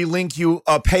ask, we link you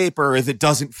a paper that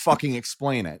doesn't fucking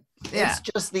explain it. Yeah.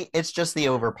 It's just the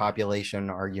overpopulation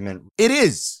argument. It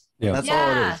is. Yeah. That's all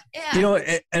it is. Yeah. You know,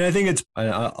 and I think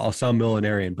I'll sound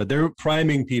millenarian, but they're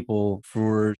priming people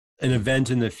for an event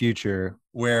in the future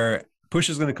where push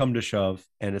is going to come to shove,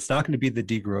 and it's not going to be the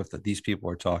degrowth that these people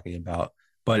are talking about,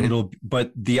 but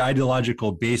but the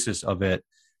ideological basis of it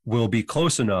will be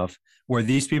close enough where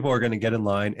these people are going to get in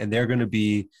line and they're going to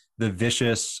be the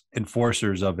vicious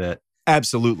enforcers of it.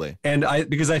 Absolutely. And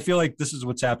because I feel like this is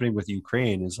what's happening with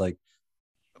Ukraine is like,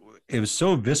 it was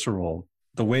so visceral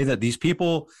the way that these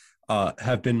people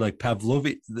have been like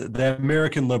Pavlovian, the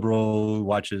American liberal who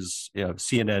watches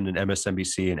CNN and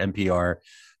MSNBC and NPR.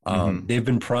 They've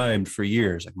been primed for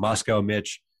years, like Moscow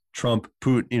Mitch, Trump,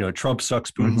 Putin, Trump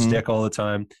sucks Putin's dick all the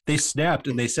time. They snapped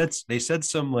and they said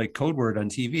some like code word on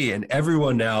TV, and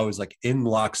everyone now is like in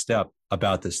lockstep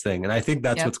about this thing. And I think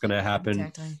that's what's going to happen.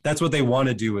 Exactly. That's what they want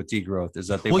to do with degrowth, is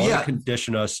that they want to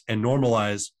condition us and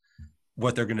normalize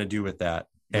what they're going to do with that.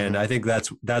 And I think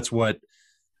that's what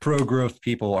pro-growth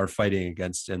people are fighting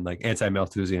against, and like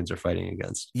anti-Malthusians are fighting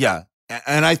against. Yeah.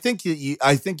 And I think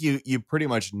you pretty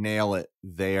much nail it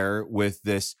there with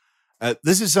this.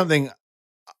 This is something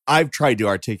I've tried to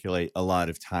articulate a lot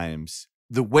of times.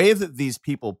 The way that these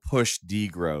people push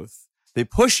degrowth, they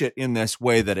push it in this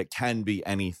way that it can be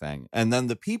anything. And then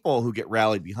the people who get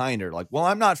rallied behind are like, well,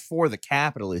 I'm not for the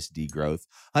capitalist degrowth.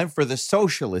 I'm for the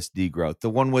socialist degrowth, the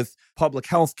one with public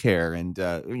health care and,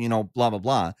 blah, blah,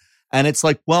 blah. And it's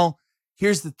like, well,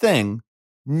 here's the thing.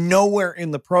 Nowhere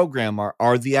in the program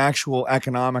are the actual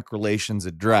economic relations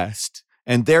addressed.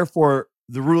 And therefore,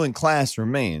 the ruling class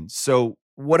remains. So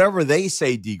whatever they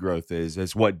say degrowth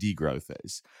is what degrowth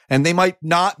is. And they might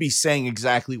not be saying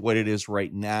exactly what it is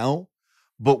right now,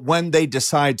 but when they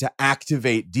decide to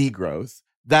activate degrowth,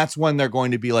 that's when they're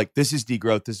going to be like, this is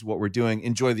degrowth, this is what we're doing,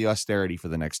 enjoy the austerity for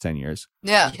the next 10 years.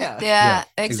 Yeah,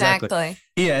 exactly.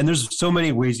 Yeah, and there's so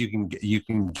many ways you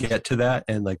can get to that.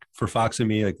 And like for Fox and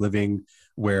me, like living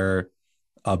where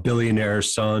a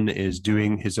billionaire's son is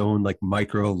doing his own like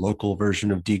micro local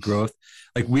version of degrowth,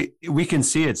 like we can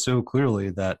see it so clearly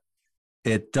that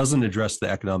it doesn't address the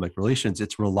economic relations.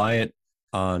 It's reliant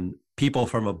on people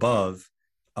from above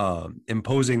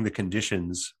imposing the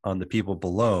conditions on the people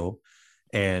below,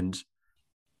 and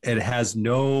it has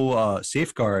no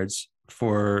safeguards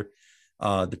for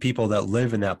the people that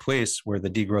live in that place where the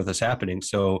degrowth is happening.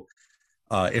 So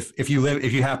if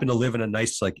you happen to live in a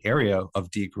nice like area of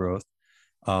degrowth,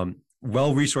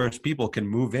 well-resourced people can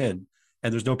move in,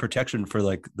 and there's no protection for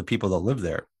like the people that live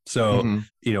there. So,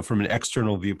 from an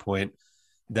external viewpoint,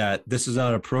 that this is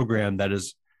not a program that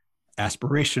is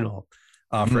aspirational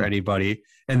for anybody,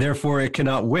 and therefore it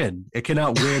cannot win. It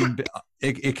cannot win.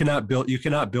 it cannot build. You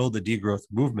cannot build a degrowth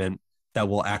movement that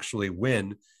will actually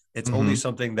win. It's only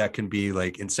something that can be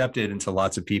like incepted into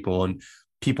lots of people, and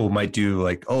people might do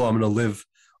like, oh, I'm going to live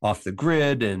off the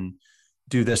grid and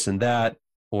do this and that.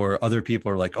 Or other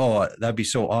people are like, oh, that'd be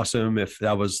so awesome if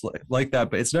that was like that.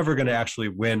 But it's never going to actually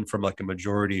win from like a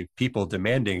majority of people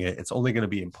demanding it. It's only going to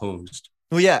be imposed.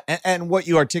 Well, yeah. And what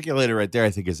you articulated right there, I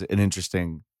think, is an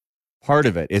interesting part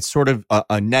of it. It's sort of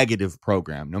a negative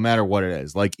program, no matter what it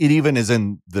is. Like it even is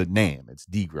in the name. It's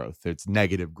degrowth. It's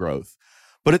negative growth.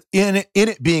 But in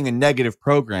it being a negative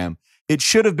program, it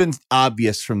should have been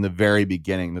obvious from the very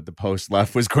beginning that the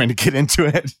post-left was going to get into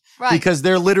it. Right. Because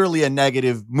they're literally a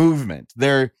negative movement.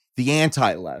 They're the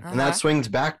anti-left. And that swings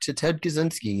back to Ted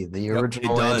Kaczynski, the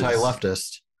original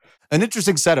anti-leftist. An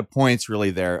interesting set of points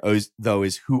really there, though,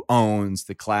 is who owns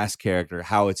the class character,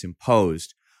 how it's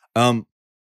imposed.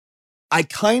 I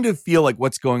kind of feel like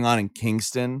what's going on in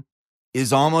Kingston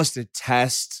is almost a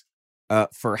test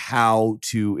for how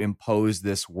to impose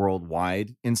this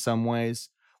worldwide in some ways.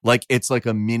 Like it's like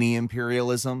a mini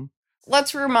imperialism.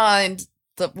 Let's remind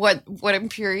what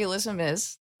imperialism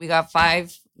is. We got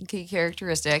 5 key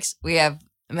characteristics. We have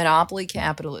monopoly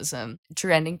capitalism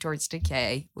trending towards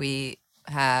decay. We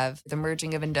have the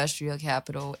merging of industrial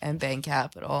capital and bank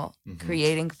capital,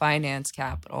 creating finance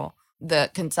capital,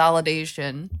 the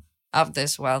consolidation of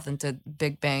this wealth into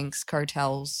big banks,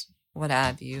 cartels, what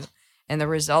have you, and the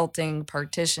resulting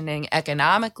partitioning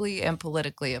economically and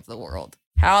politically of the world.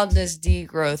 How does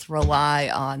degrowth rely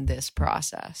on this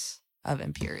process of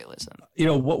imperialism?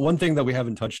 One thing that we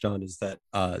haven't touched on is that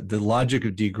the logic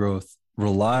of degrowth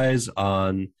relies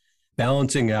on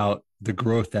balancing out the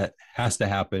growth that has to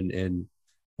happen in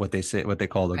what they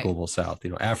call the global South.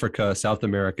 Africa, South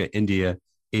America, India,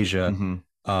 Asia.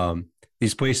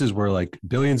 These places where like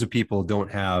billions of people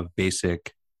don't have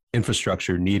basic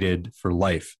infrastructure needed for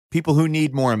life. People who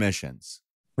need more emissions.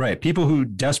 Right. People who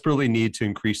desperately need to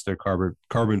increase their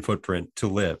carbon footprint to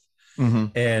live.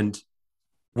 And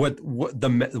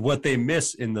what they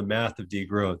miss in the math of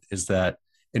degrowth is that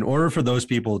in order for those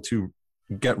people to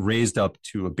get raised up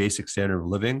to a basic standard of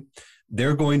living,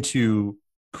 they're going to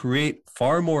create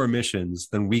far more emissions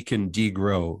than we can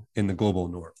degrow in the global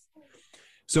north.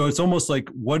 So it's almost like,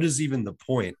 what is even the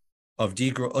point of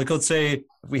degrow? Like, let's say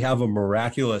if we have a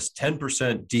miraculous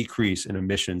 10% decrease in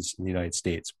emissions in the United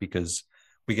States because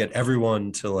we get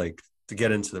everyone to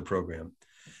get into the program,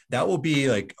 that will be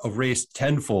like erased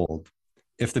tenfold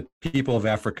if the people of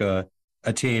Africa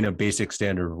attain a basic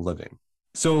standard of living.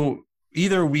 So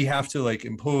either we have to like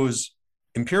impose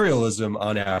imperialism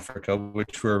on Africa,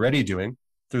 which we're already doing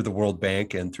through the World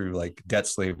Bank and through like debt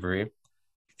slavery,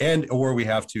 or we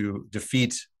have to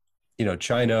defeat,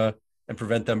 China and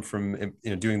prevent them from,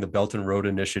 doing the Belt and Road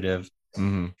Initiative,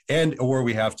 or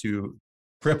we have to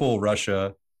cripple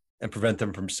Russia and prevent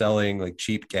them from selling like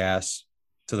cheap gas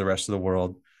to the rest of the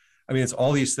world. I mean, it's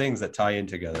all these things that tie in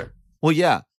together. Well,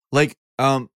 yeah, like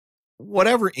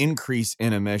whatever increase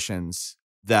in emissions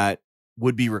that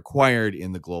would be required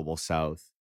in the global south,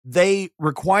 they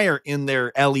require in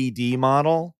their LED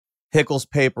model. Hickles'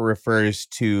 paper refers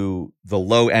to the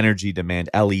low energy demand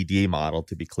LED model,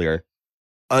 to be clear,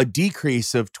 a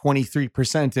decrease of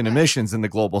 23% in emissions in the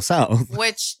global south.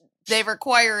 Which they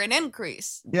require an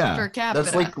increase per capita.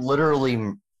 That's like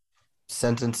literally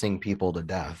sentencing people to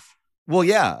death. Well,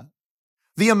 yeah.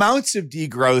 The amounts of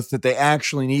degrowth that they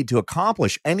actually need to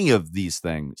accomplish any of these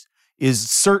things is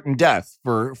certain death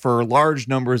for large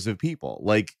numbers of people.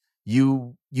 Like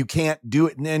you can't do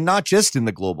it, and not just in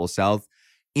the global south,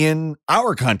 in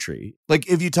our country. Like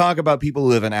if you talk about people who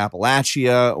live in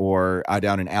Appalachia or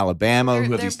down in Alabama,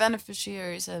 they're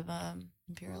beneficiaries of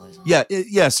imperialism.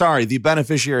 Yeah. Sorry, the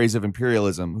beneficiaries of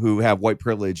imperialism who have white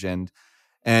privilege and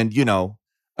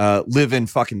live in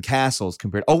fucking castles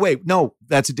compared. Oh wait, no,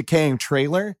 that's a decaying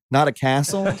trailer, not a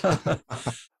castle.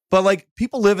 But like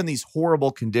people live in these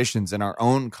horrible conditions in our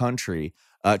own country,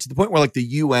 to the point where like the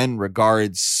UN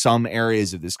regards some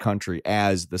areas of this country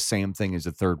as the same thing as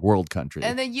a third world country.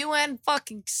 And the UN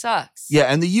fucking sucks. Yeah,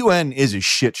 and the UN is a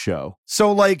shit show.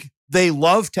 So like they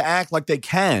love to act like they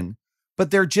can,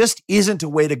 but there just isn't a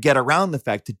way to get around the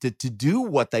fact that to do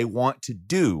what they want to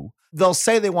do. They'll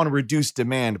say they want to reduce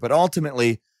demand, but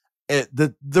ultimately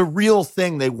the real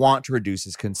thing they want to reduce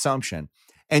is consumption.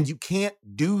 And you can't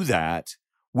do that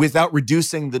without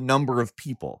reducing the number of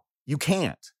people. You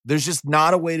can't. There's just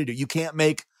not a way to do it. You can't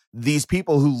make these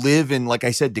people who live in, like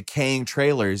I said, decaying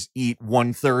trailers eat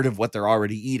 1/3 of what they're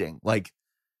already eating. Like,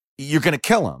 you're going to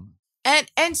kill them.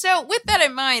 And so with that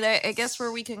in mind, I guess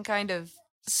where we can kind of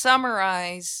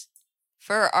summarize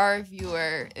for our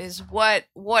viewer is what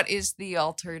is the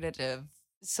alternative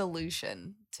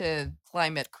solution to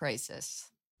climate crisis?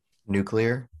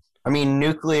 Nuclear. I mean,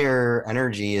 nuclear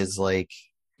energy is like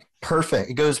perfect.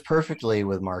 It goes perfectly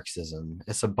with Marxism.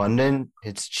 It's abundant.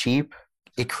 It's cheap.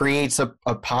 It creates a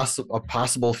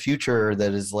possible future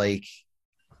that is like,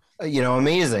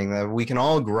 amazing. That we can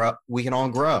all grow. We can all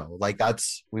grow. Like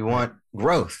we want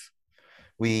growth.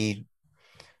 We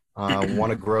want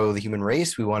to grow the human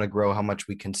race. We want to grow how much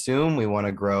we consume. We want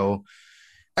to grow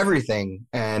everything.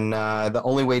 And the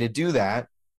only way to do that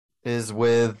is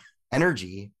with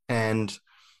energy. And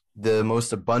the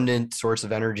most abundant source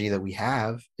of energy that we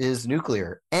have is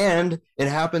nuclear, and it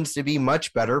happens to be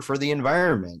much better for the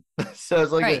environment. So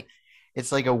it's like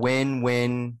it's like a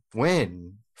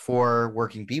win-win-win for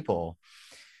working people.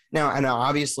 Now, and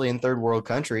obviously in third world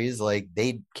countries, like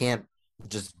they can't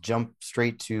just jump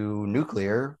straight to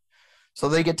nuclear, so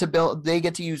they get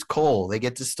to use coal, they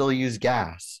get to still use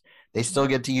gas, they still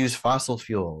get to use fossil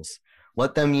fuels.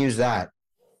 Let them use that.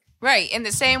 Right, in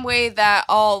the same way that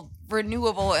all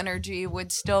renewable energy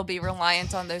would still be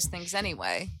reliant on those things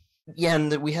anyway. Yeah,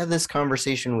 and we had this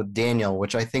conversation with Daniel,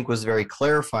 which I think was very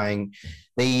clarifying.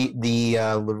 The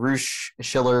LaRouche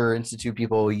Schiller Institute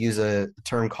people use a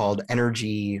term called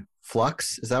energy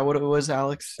flux. Is that what it was,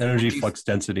 Alex? Energy flux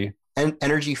density. And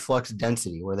energy flux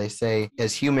density, where they say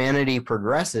as humanity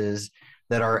progresses,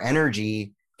 that our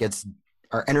energy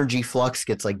flux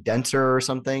gets like denser or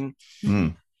something.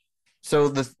 Mm. So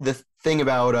the thing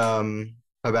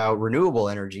about renewable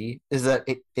energy is that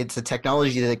it's a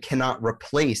technology that cannot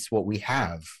replace what we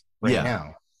have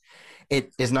now.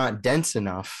 It is not dense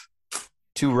enough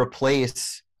to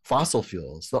replace fossil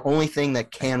fuels. The only thing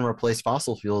that can replace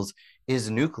fossil fuels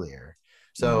is nuclear.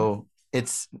 So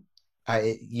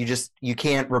you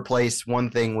can't replace one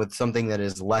thing with something that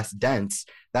is less dense.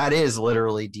 That is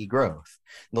literally degrowth.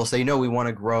 They'll say, no, we want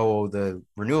to grow the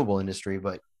renewable industry,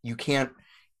 but you can't.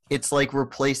 It's like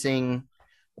replacing.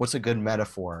 What's a good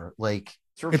metaphor? Like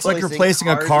it's like replacing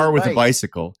a car with a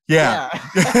bicycle. Yeah.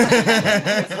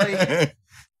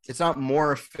 It's not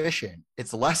more efficient.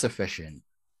 It's less efficient.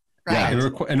 Right.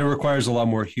 And it requires a lot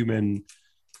more human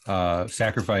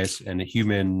sacrifice and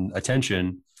human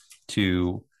attention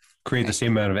to create the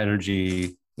same amount of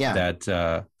energy that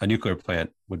a nuclear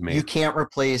plant would make. You can't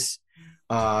replace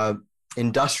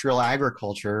industrial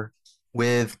agriculture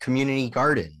with community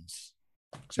gardens.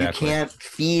 Exactly. You can't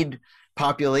feed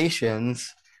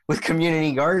populations with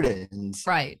community gardens.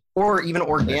 Right. Or even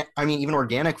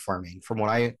organic farming, from what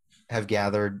I have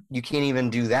gathered, you can't even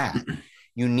do that.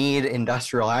 You need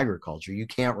industrial agriculture. You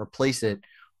can't replace it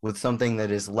with something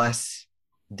that is less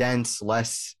dense,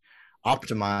 less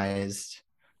optimized,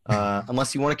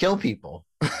 unless you want to kill people.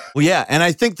 Well, yeah, and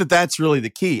I think that that's really the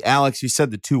key. Alex, you said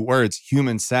the two words,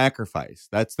 human sacrifice.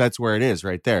 That's where it is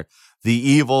right there. The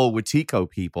evil Wetiko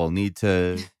people need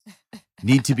to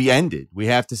be ended. We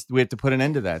have to put an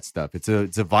end to that stuff. It's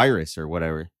a virus or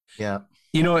whatever. Yeah.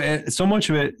 You know, so much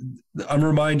of it, I'm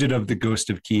reminded of the Ghost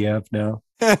of Kiev now.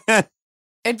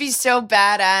 It'd be so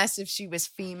badass if she was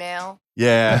female.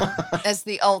 Yeah. As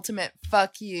the ultimate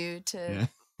fuck you to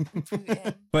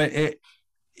Putin. But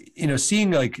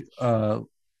seeing like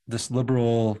this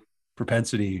liberal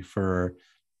propensity for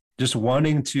just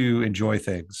wanting to enjoy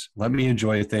things. Let me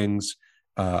enjoy things.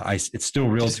 It's still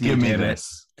real Just to me. give me Damn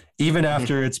this. it. Even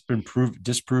after it's been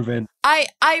disproven. I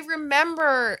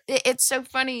remember, it's so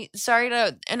funny. Sorry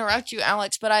to interrupt you,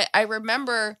 Alex, but I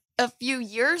remember a few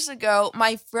years ago,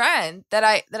 my friend that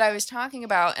I was talking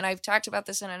about, and I've talked about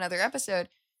this in another episode,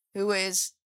 who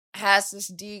has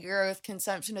this degrowth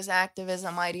consumptionist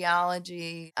activism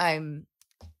ideology. I'm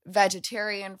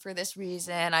vegetarian for this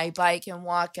reason. I bike and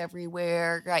walk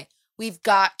everywhere. Right. We've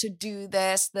got to do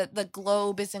this. The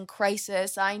globe is in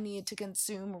crisis. I need to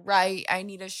consume right. I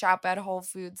need to shop at Whole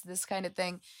Foods, this kind of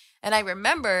thing. And I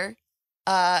remember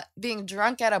being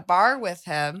drunk at a bar with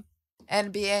him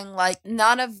and being like,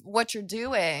 none of what you're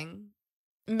doing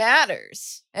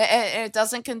matters. And it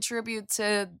doesn't contribute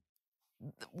to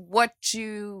what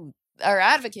you are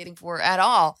advocating for at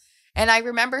all. And I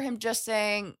remember him just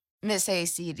saying, Miss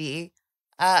ACD,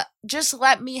 just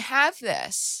let me have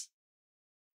this.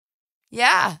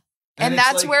 Yeah. And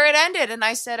that's where it ended. And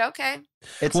I said, okay.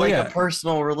 It's a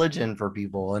personal religion for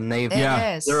people. And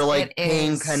they're like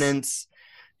paying penance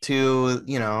to,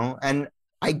 and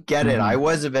I get it. I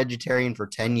was a vegetarian for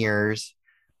 10 years.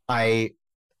 I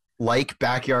like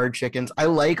backyard chickens. I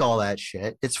like all that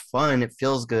shit. It's fun. It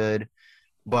feels good.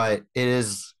 But it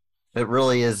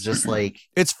really is just like.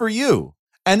 It's for you.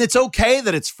 And it's okay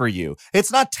that it's for you.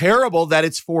 It's not terrible that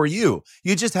it's for you.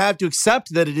 You just have to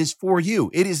accept that it is for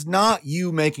you. It is not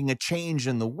you making a change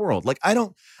in the world. Like, I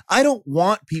don't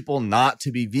want people not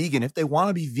to be vegan. If they want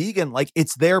to be vegan, like,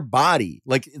 it's their body.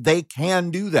 Like, they can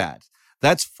do that.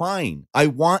 That's fine. I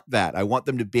want that. I want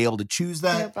them to be able to choose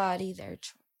that. Their body, their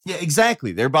choice. Yeah,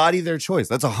 exactly. Their body, their choice.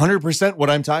 That's 100% what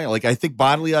I'm talking about. Like, I think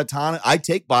I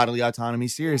take bodily autonomy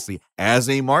seriously as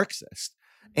a Marxist.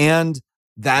 And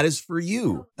that is for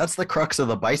you. That's the crux of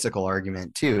the bicycle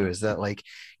argument too, is that like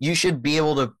you should be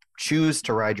able to choose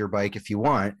to ride your bike if you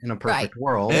want in a perfect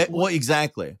world. Well,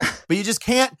 exactly. But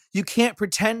you can't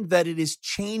pretend that it is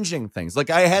changing things. Like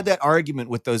I had that argument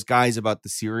with those guys about the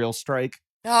cereal strike.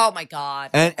 Oh my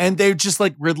God. And they're just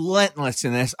like relentless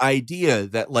in this idea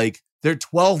that like their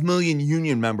 12 million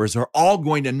union members are all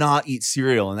going to not eat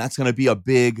cereal. And that's going to be a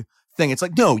big thing. It's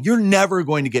like, no, you're never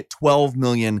going to get 12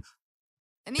 million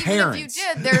And even parents.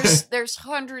 if you did, there's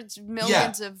hundreds of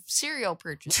millions of cereal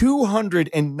purchases.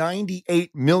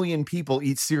 298 million people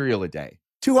eat cereal a day.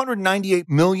 298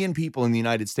 million people in the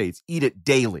United States eat it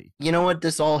daily. You know what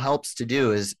this all helps to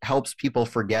do is helps people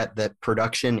forget that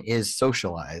production is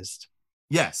socialized.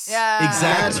 Yes, yeah,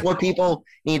 exactly. That's what people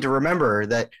need to remember,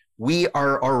 that we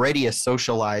are already a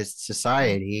socialized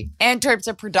society. In terms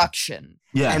of production.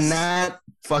 Yes. And that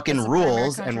fucking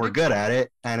rules, and we're good at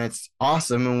it, and it's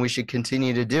awesome, and we should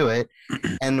continue to do it.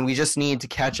 And we just need to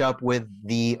catch up with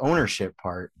the ownership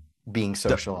part being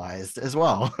socialized as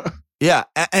well. Yeah,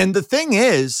 and the thing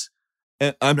is,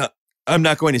 and I'm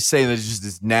not going to say that it just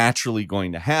is naturally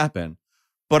going to happen,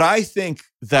 but I think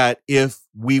that if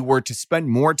we were to spend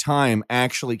more time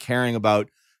actually caring about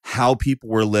how people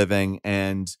were living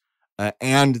and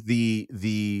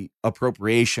the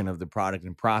appropriation of the product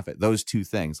and profit, those two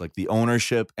things, like the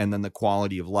ownership and then the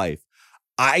quality of life,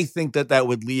 I think that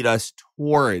would lead us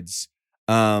towards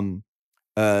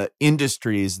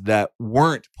industries that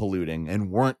weren't polluting and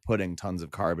weren't putting tons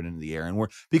of carbon into the air, and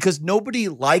because nobody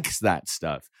likes that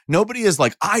stuff. Nobody is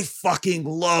like, I fucking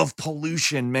love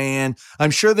pollution, man.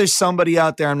 I'm sure there's somebody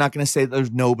out there. I'm not going to say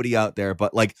there's nobody out there,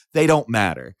 but like, they don't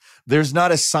matter. There's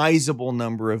not a sizable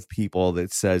number of people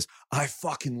that says, I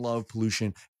fucking love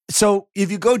pollution. So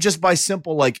if you go just by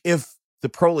simple, like if the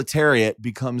proletariat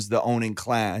becomes the owning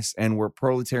class, and we're a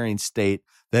proletarian state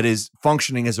that is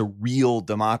functioning as a real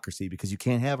democracy, because you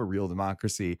can't have a real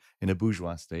democracy in a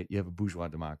bourgeois state. You have a bourgeois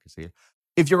democracy.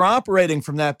 If you're operating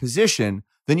from that position,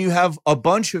 then you have a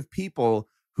bunch of people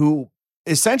who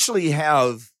essentially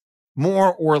have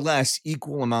more or less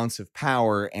equal amounts of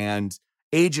power and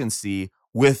agency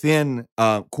within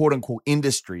quote unquote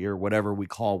industry, or whatever we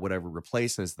call whatever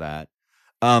replaces that,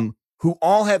 who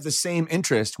all have the same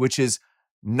interest, which is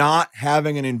not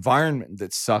having an environment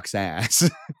that sucks ass.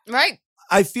 Right.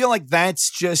 I feel like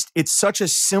it's such a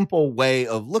simple way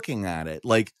of looking at it.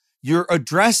 Like, you're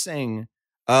addressing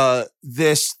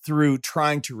this through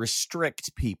trying to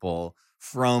restrict people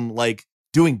from like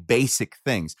doing basic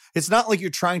things. It's not like you're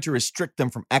trying to restrict them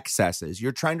from excesses.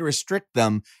 You're trying to restrict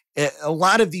them. A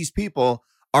lot of these people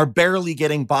are barely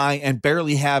getting by and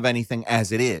barely have anything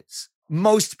as it is.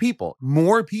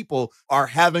 More people are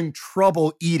having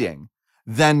trouble eating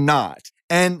than not.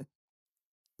 And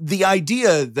the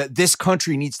idea that this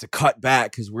country needs to cut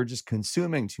back because we're just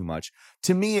consuming too much,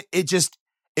 to me,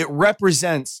 it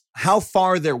represents how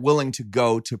far they're willing to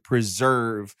go to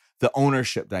preserve the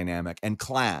ownership dynamic and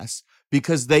class,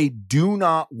 because they do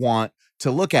not want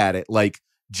to look at it like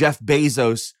Jeff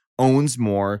Bezos owns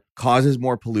more, causes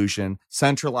more pollution,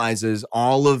 centralizes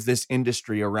all of this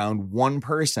industry around one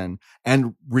person,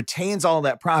 and retains all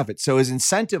that profit, so is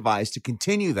incentivized to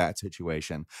continue that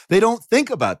situation. They don't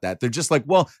think about that. They're just like,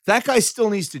 well, that guy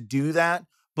still needs to do that,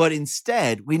 but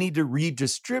instead we need to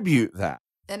redistribute that.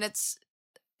 And it's,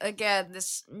 again,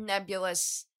 this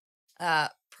nebulous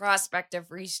prospect of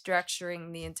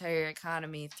restructuring the entire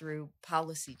economy through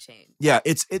policy change. Yeah,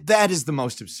 that is the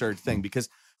most absurd thing, because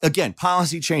again,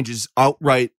 policy changes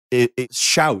outright. It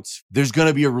shouts, there's going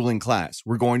to be a ruling class.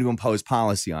 We're going to impose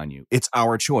policy on you. It's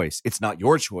our choice. It's not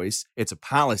your choice. It's a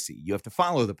policy. You have to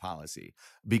follow the policy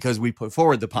because we put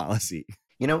forward the policy.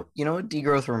 You know what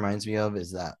degrowth reminds me of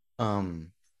is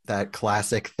that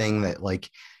classic thing that like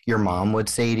your mom would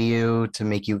say to you to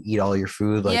make you eat all your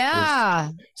food, like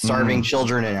starving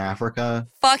children in Africa.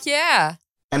 Fuck yeah.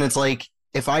 And it's like,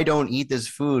 if I don't eat this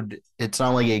food, it's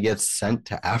not like it gets sent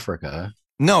to Africa.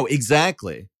 No,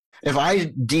 exactly. If I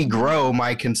degrow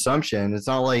my consumption, it's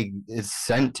not like it's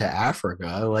sent to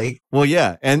Africa. Like, well,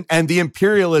 yeah. And the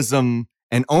imperialism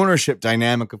and ownership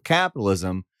dynamic of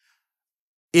capitalism,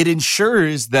 it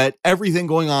ensures that everything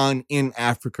going on in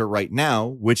Africa right now,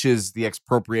 which is the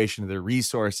expropriation of their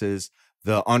resources,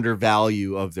 the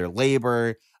undervalue of their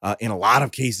labor, in a lot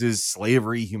of cases,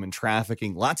 slavery, human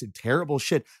trafficking, lots of terrible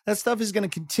shit. That stuff is going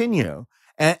to continue.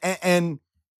 And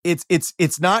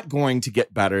it's not going to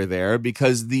get better there,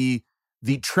 because the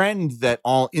trend that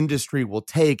all industry will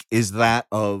take is that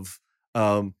of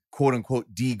quote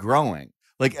unquote degrowing.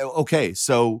 Like, okay,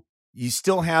 so you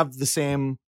still have the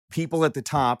same people at the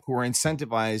top who are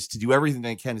incentivized to do everything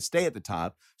they can to stay at the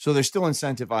top. So they're still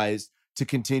incentivized to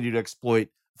continue to exploit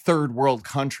third world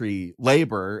country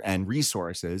labor and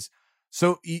resources.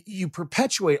 So you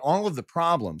perpetuate all of the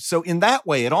problems. So in that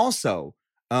way, it also,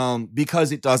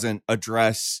 because it doesn't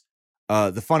address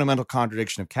the fundamental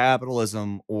contradiction of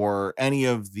capitalism or any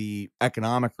of the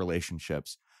economic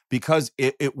relationships, because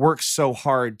it works so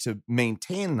hard to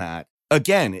maintain that,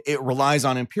 again, it relies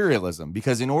on imperialism,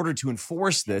 because in order to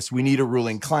enforce this, we need a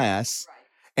ruling class.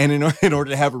 And in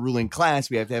order to have a ruling class,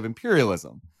 we have to have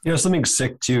imperialism. You know, something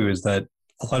sick too is that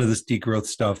a lot of this degrowth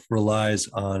stuff relies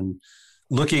on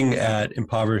looking at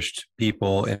impoverished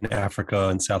people in Africa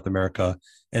and South America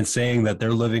and saying that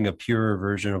they're living a purer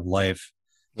version of life.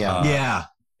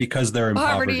 Because they're in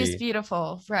poverty. Poverty is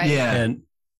beautiful, right? Yeah.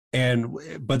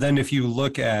 But then if you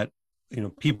look at, you know,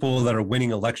 people that are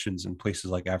winning elections in places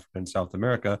like Africa and South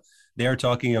America, they are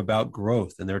talking about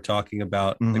growth, and they're talking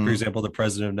about, like, for example, the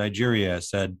president of Nigeria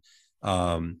said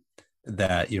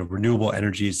that, you know, renewable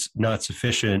energy is not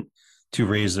sufficient to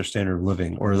raise their standard of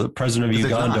living. Or the president of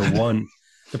Uganda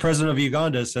the president of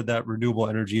Uganda said that renewable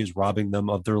energy is robbing them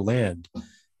of their land.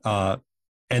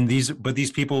 And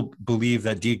these people believe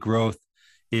that degrowth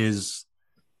is,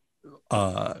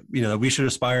 you know, we should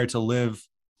aspire to live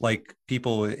like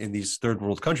people in these third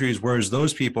world countries, whereas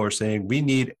those people are saying we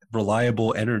need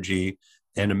reliable energy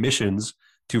and emissions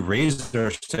to raise their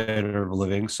standard of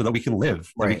living so that we can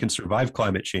live, and we can survive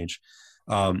climate change.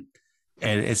 And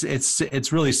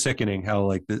it's really sickening how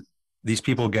like these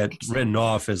people get written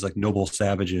off as like noble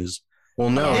savages.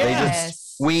 Well, no, they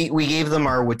just we gave them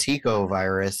our Wetiko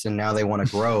virus, and now they want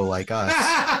to grow like us.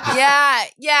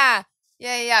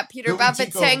 Yeah. Peter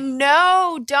Buffett saying,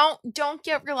 no, don't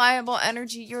get reliable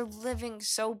energy. You're living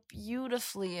so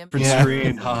beautifully.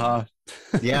 Screen, haha.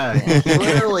 Yeah, he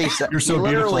literally, You're so he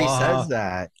literally beautiful, says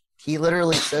that. He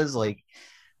literally says like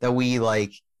that we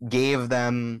like gave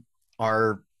them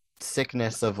our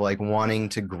sickness of like wanting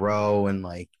to grow and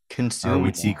like Are consume. we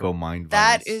more. Tico mind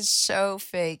That virus? is so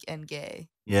fake and gay.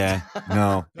 Yeah,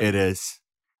 no, it is.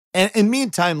 And in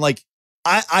meantime, like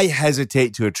I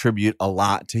hesitate to attribute a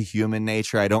lot to human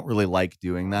nature. I don't really like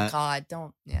doing that. God,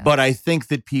 don't. Yeah. But I think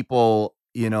that people,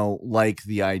 like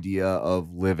the idea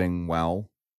of living well.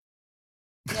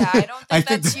 Yeah, I don't think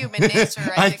that's human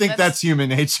nature. I think that's human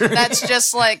nature. That's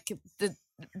just like the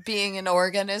being an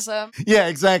organism. Yeah,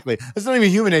 exactly. It's not even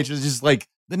human nature. It's just like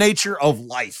the nature of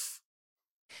life.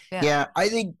 Yeah, I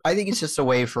think it's just a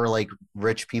way for like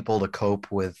rich people to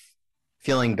cope with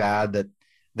feeling bad that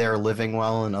they're living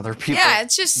well and other people. Yeah,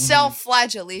 it's just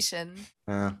self-flagellation,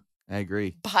 I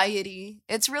agree. piety.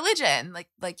 It's religion,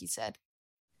 like you said.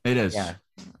 It is. Yeah.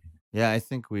 Yeah, I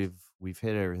think we've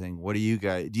hit everything. What do you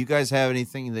guys have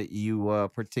anything that you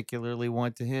particularly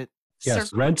want to hit?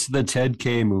 Yes, rent the Ted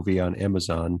K movie on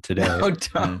Amazon today. No,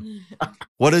 don't.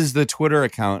 What is the Twitter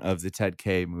account of the Ted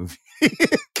K movie?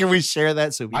 Can we share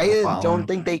that so people I follow don't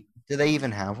him? think do they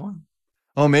even have one?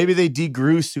 Oh, maybe they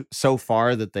degrew so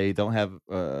far that they don't have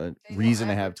a reason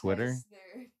to have Twitter.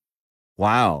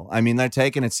 Wow. I mean, they're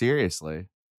taking it seriously.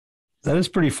 That is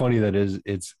pretty funny.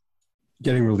 It's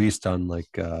getting released on like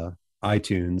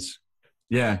iTunes.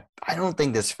 Yeah. I don't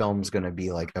think this film's gonna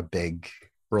be like a big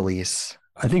release.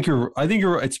 I think you're.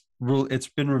 It's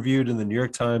been reviewed in the New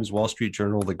York Times, Wall Street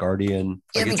Journal, The Guardian.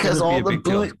 Yeah, Like, it's because gonna all be a the big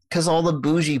deal. all the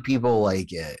bougie people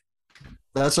like it.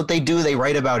 That's what they do. They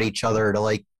write about each other to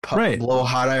like Right. blow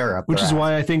hot air up. Which their is ass.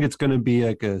 why I think it's going to be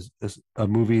like a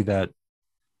movie that,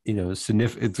 it's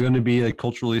going to be like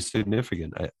culturally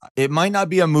significant. It might not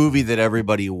be a movie that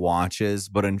everybody watches,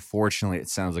 but unfortunately, it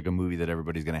sounds like a movie that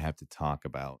everybody's going to have to talk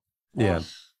about. Yeah.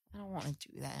 I don't want to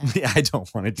do that. Yeah, I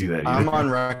don't want to do that I'm either. on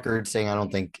record saying I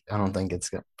don't think it's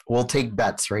gonna. We'll take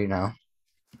bets right now.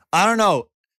 I don't know.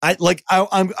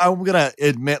 I'm gonna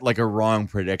admit like a wrong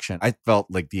prediction. I felt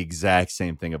like the exact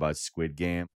same thing about Squid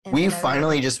Game. We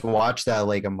finally just watched that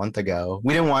like a month ago.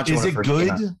 We didn't watch it. Is when it first came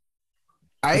out.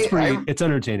 good? It's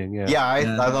entertaining. Yeah. Yeah, I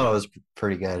thought it was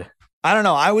pretty good. I don't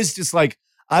know. I was just like,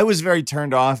 I was very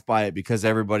turned off by it because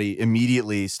everybody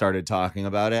immediately started talking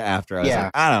about it after. I was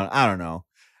like, I don't know.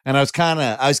 And I was kind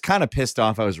of pissed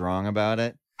off. I was wrong about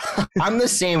it. I'm the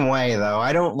same way though.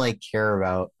 I don't like care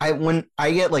about when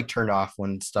I get like turned off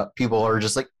when people are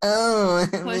just like, oh,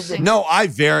 Pushing. No,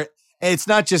 it's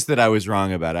not just that I was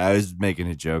wrong about it. I was making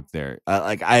a joke there.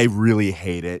 I really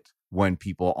hate it when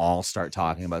people all start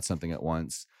talking about something at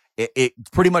once. It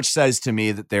pretty much says to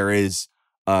me that there is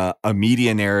a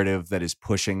media narrative that is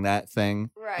pushing that thing.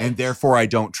 Right. And therefore I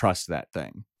don't trust that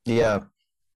thing. yeah,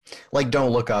 like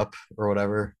Don't Look Up or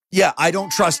whatever. Yeah, I don't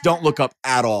trust Don't Look Up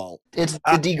at all. It's the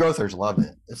degrowthers love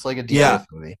it. It's like a degrowth Yeah.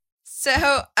 movie.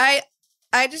 So I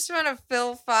just want to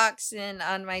fill Fox in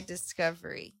on my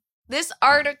discovery. This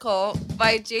article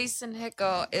by Jason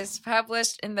Hickel is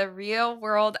published in the Real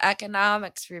World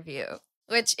Economics Review,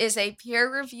 which is a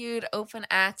peer-reviewed open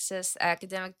access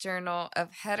academic journal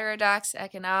of heterodox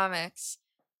economics,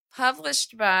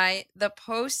 published by the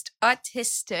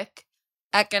Post-Autistic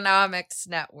Economics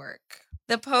Network.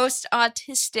 The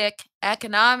post-autistic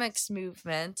economics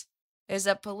movement is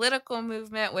a political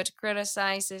movement which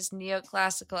criticizes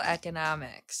neoclassical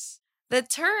economics. The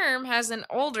term has an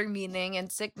older meaning and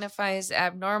signifies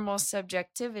abnormal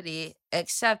subjectivity,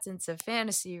 acceptance of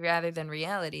fantasy rather than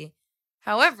reality.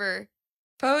 However,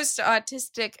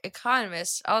 post-autistic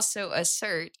economists also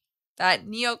assert that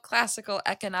neoclassical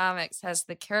economics has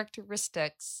the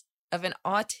characteristics of an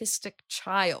autistic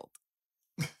child.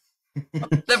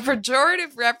 The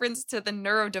pejorative reference to the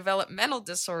neurodevelopmental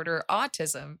disorder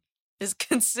autism is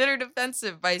considered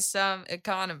offensive by some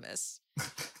economists.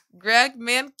 Greg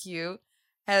Mankiw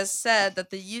has said that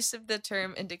the use of the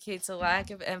term indicates a lack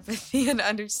of empathy and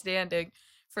understanding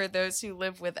for those who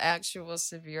live with actual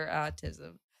severe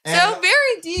autism. So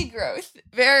very degrowth,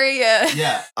 very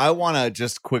Yeah, I want to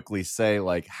just quickly say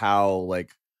like how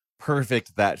like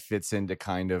perfect that fits into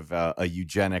kind of a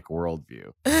eugenic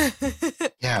worldview.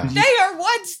 Yeah. They are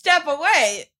one step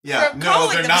away from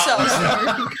calling themselves.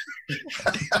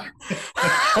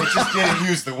 I just didn't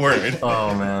use the word.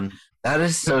 Oh man, that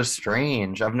is so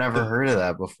strange. I've never heard of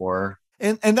that before.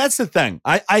 And that's the thing.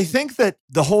 I think that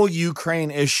the whole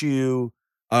Ukraine issue,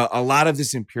 a lot of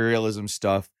this imperialism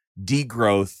stuff,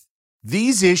 degrowth,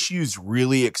 these issues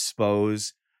really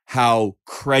expose how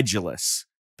credulous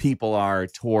people are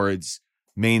towards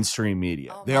mainstream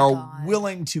media. Oh they my are God.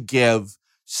 willing to give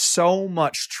so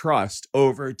much trust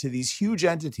over to these huge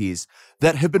entities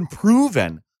that have been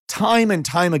proven time and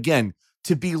time again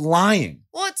to be lying.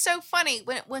 Well, it's so funny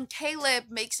when Caleb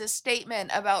makes a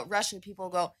statement about Russia, people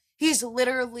go, he's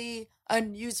literally a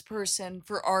news person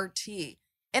for RT.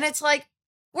 And it's like,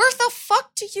 where the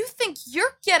fuck do you think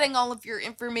you're getting all of your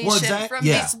information from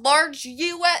these large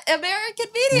U.S. American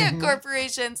media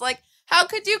corporations? Like, how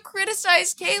could you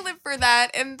criticize Caleb for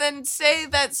that and then say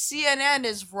that CNN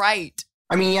is right?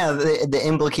 I mean, yeah, the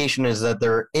implication is that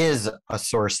there is a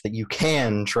source that you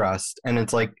can trust. And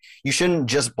it's like, you shouldn't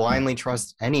just blindly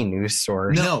trust any news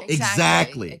source. No,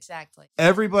 exactly.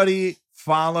 Everybody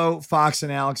follow Fox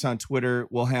and Alex on Twitter.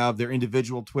 We'll have their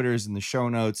individual Twitters in the show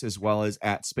notes, as well as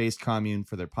at Space Commune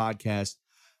for their podcast.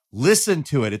 Listen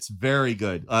to it. It's very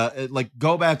good. Like,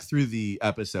 go back through the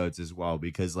episodes as well,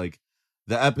 because like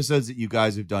the episodes that you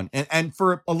guys have done, and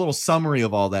for a little summary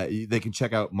of all that, they can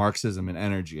check out Marxism and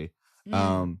Energy.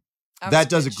 That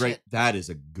does a great, that is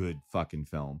a good fucking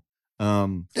film.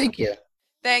 Thank you.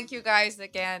 Thank you guys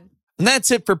again. And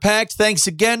that's it for Packed. Thanks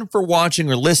again for watching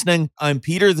or listening. I'm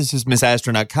Peter. This is Miss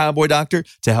Astronaut Cowboy Doctor.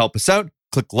 To help us out,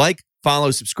 click like, follow,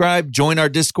 subscribe, join our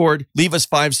Discord, leave us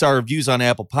 5-star reviews on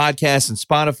Apple Podcasts and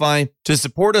Spotify. To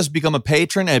support us, become a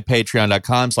patron at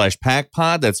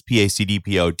patreon.com/PackPod. That's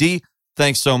PACDPOD.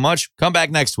 Thanks so much. Come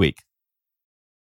back next week.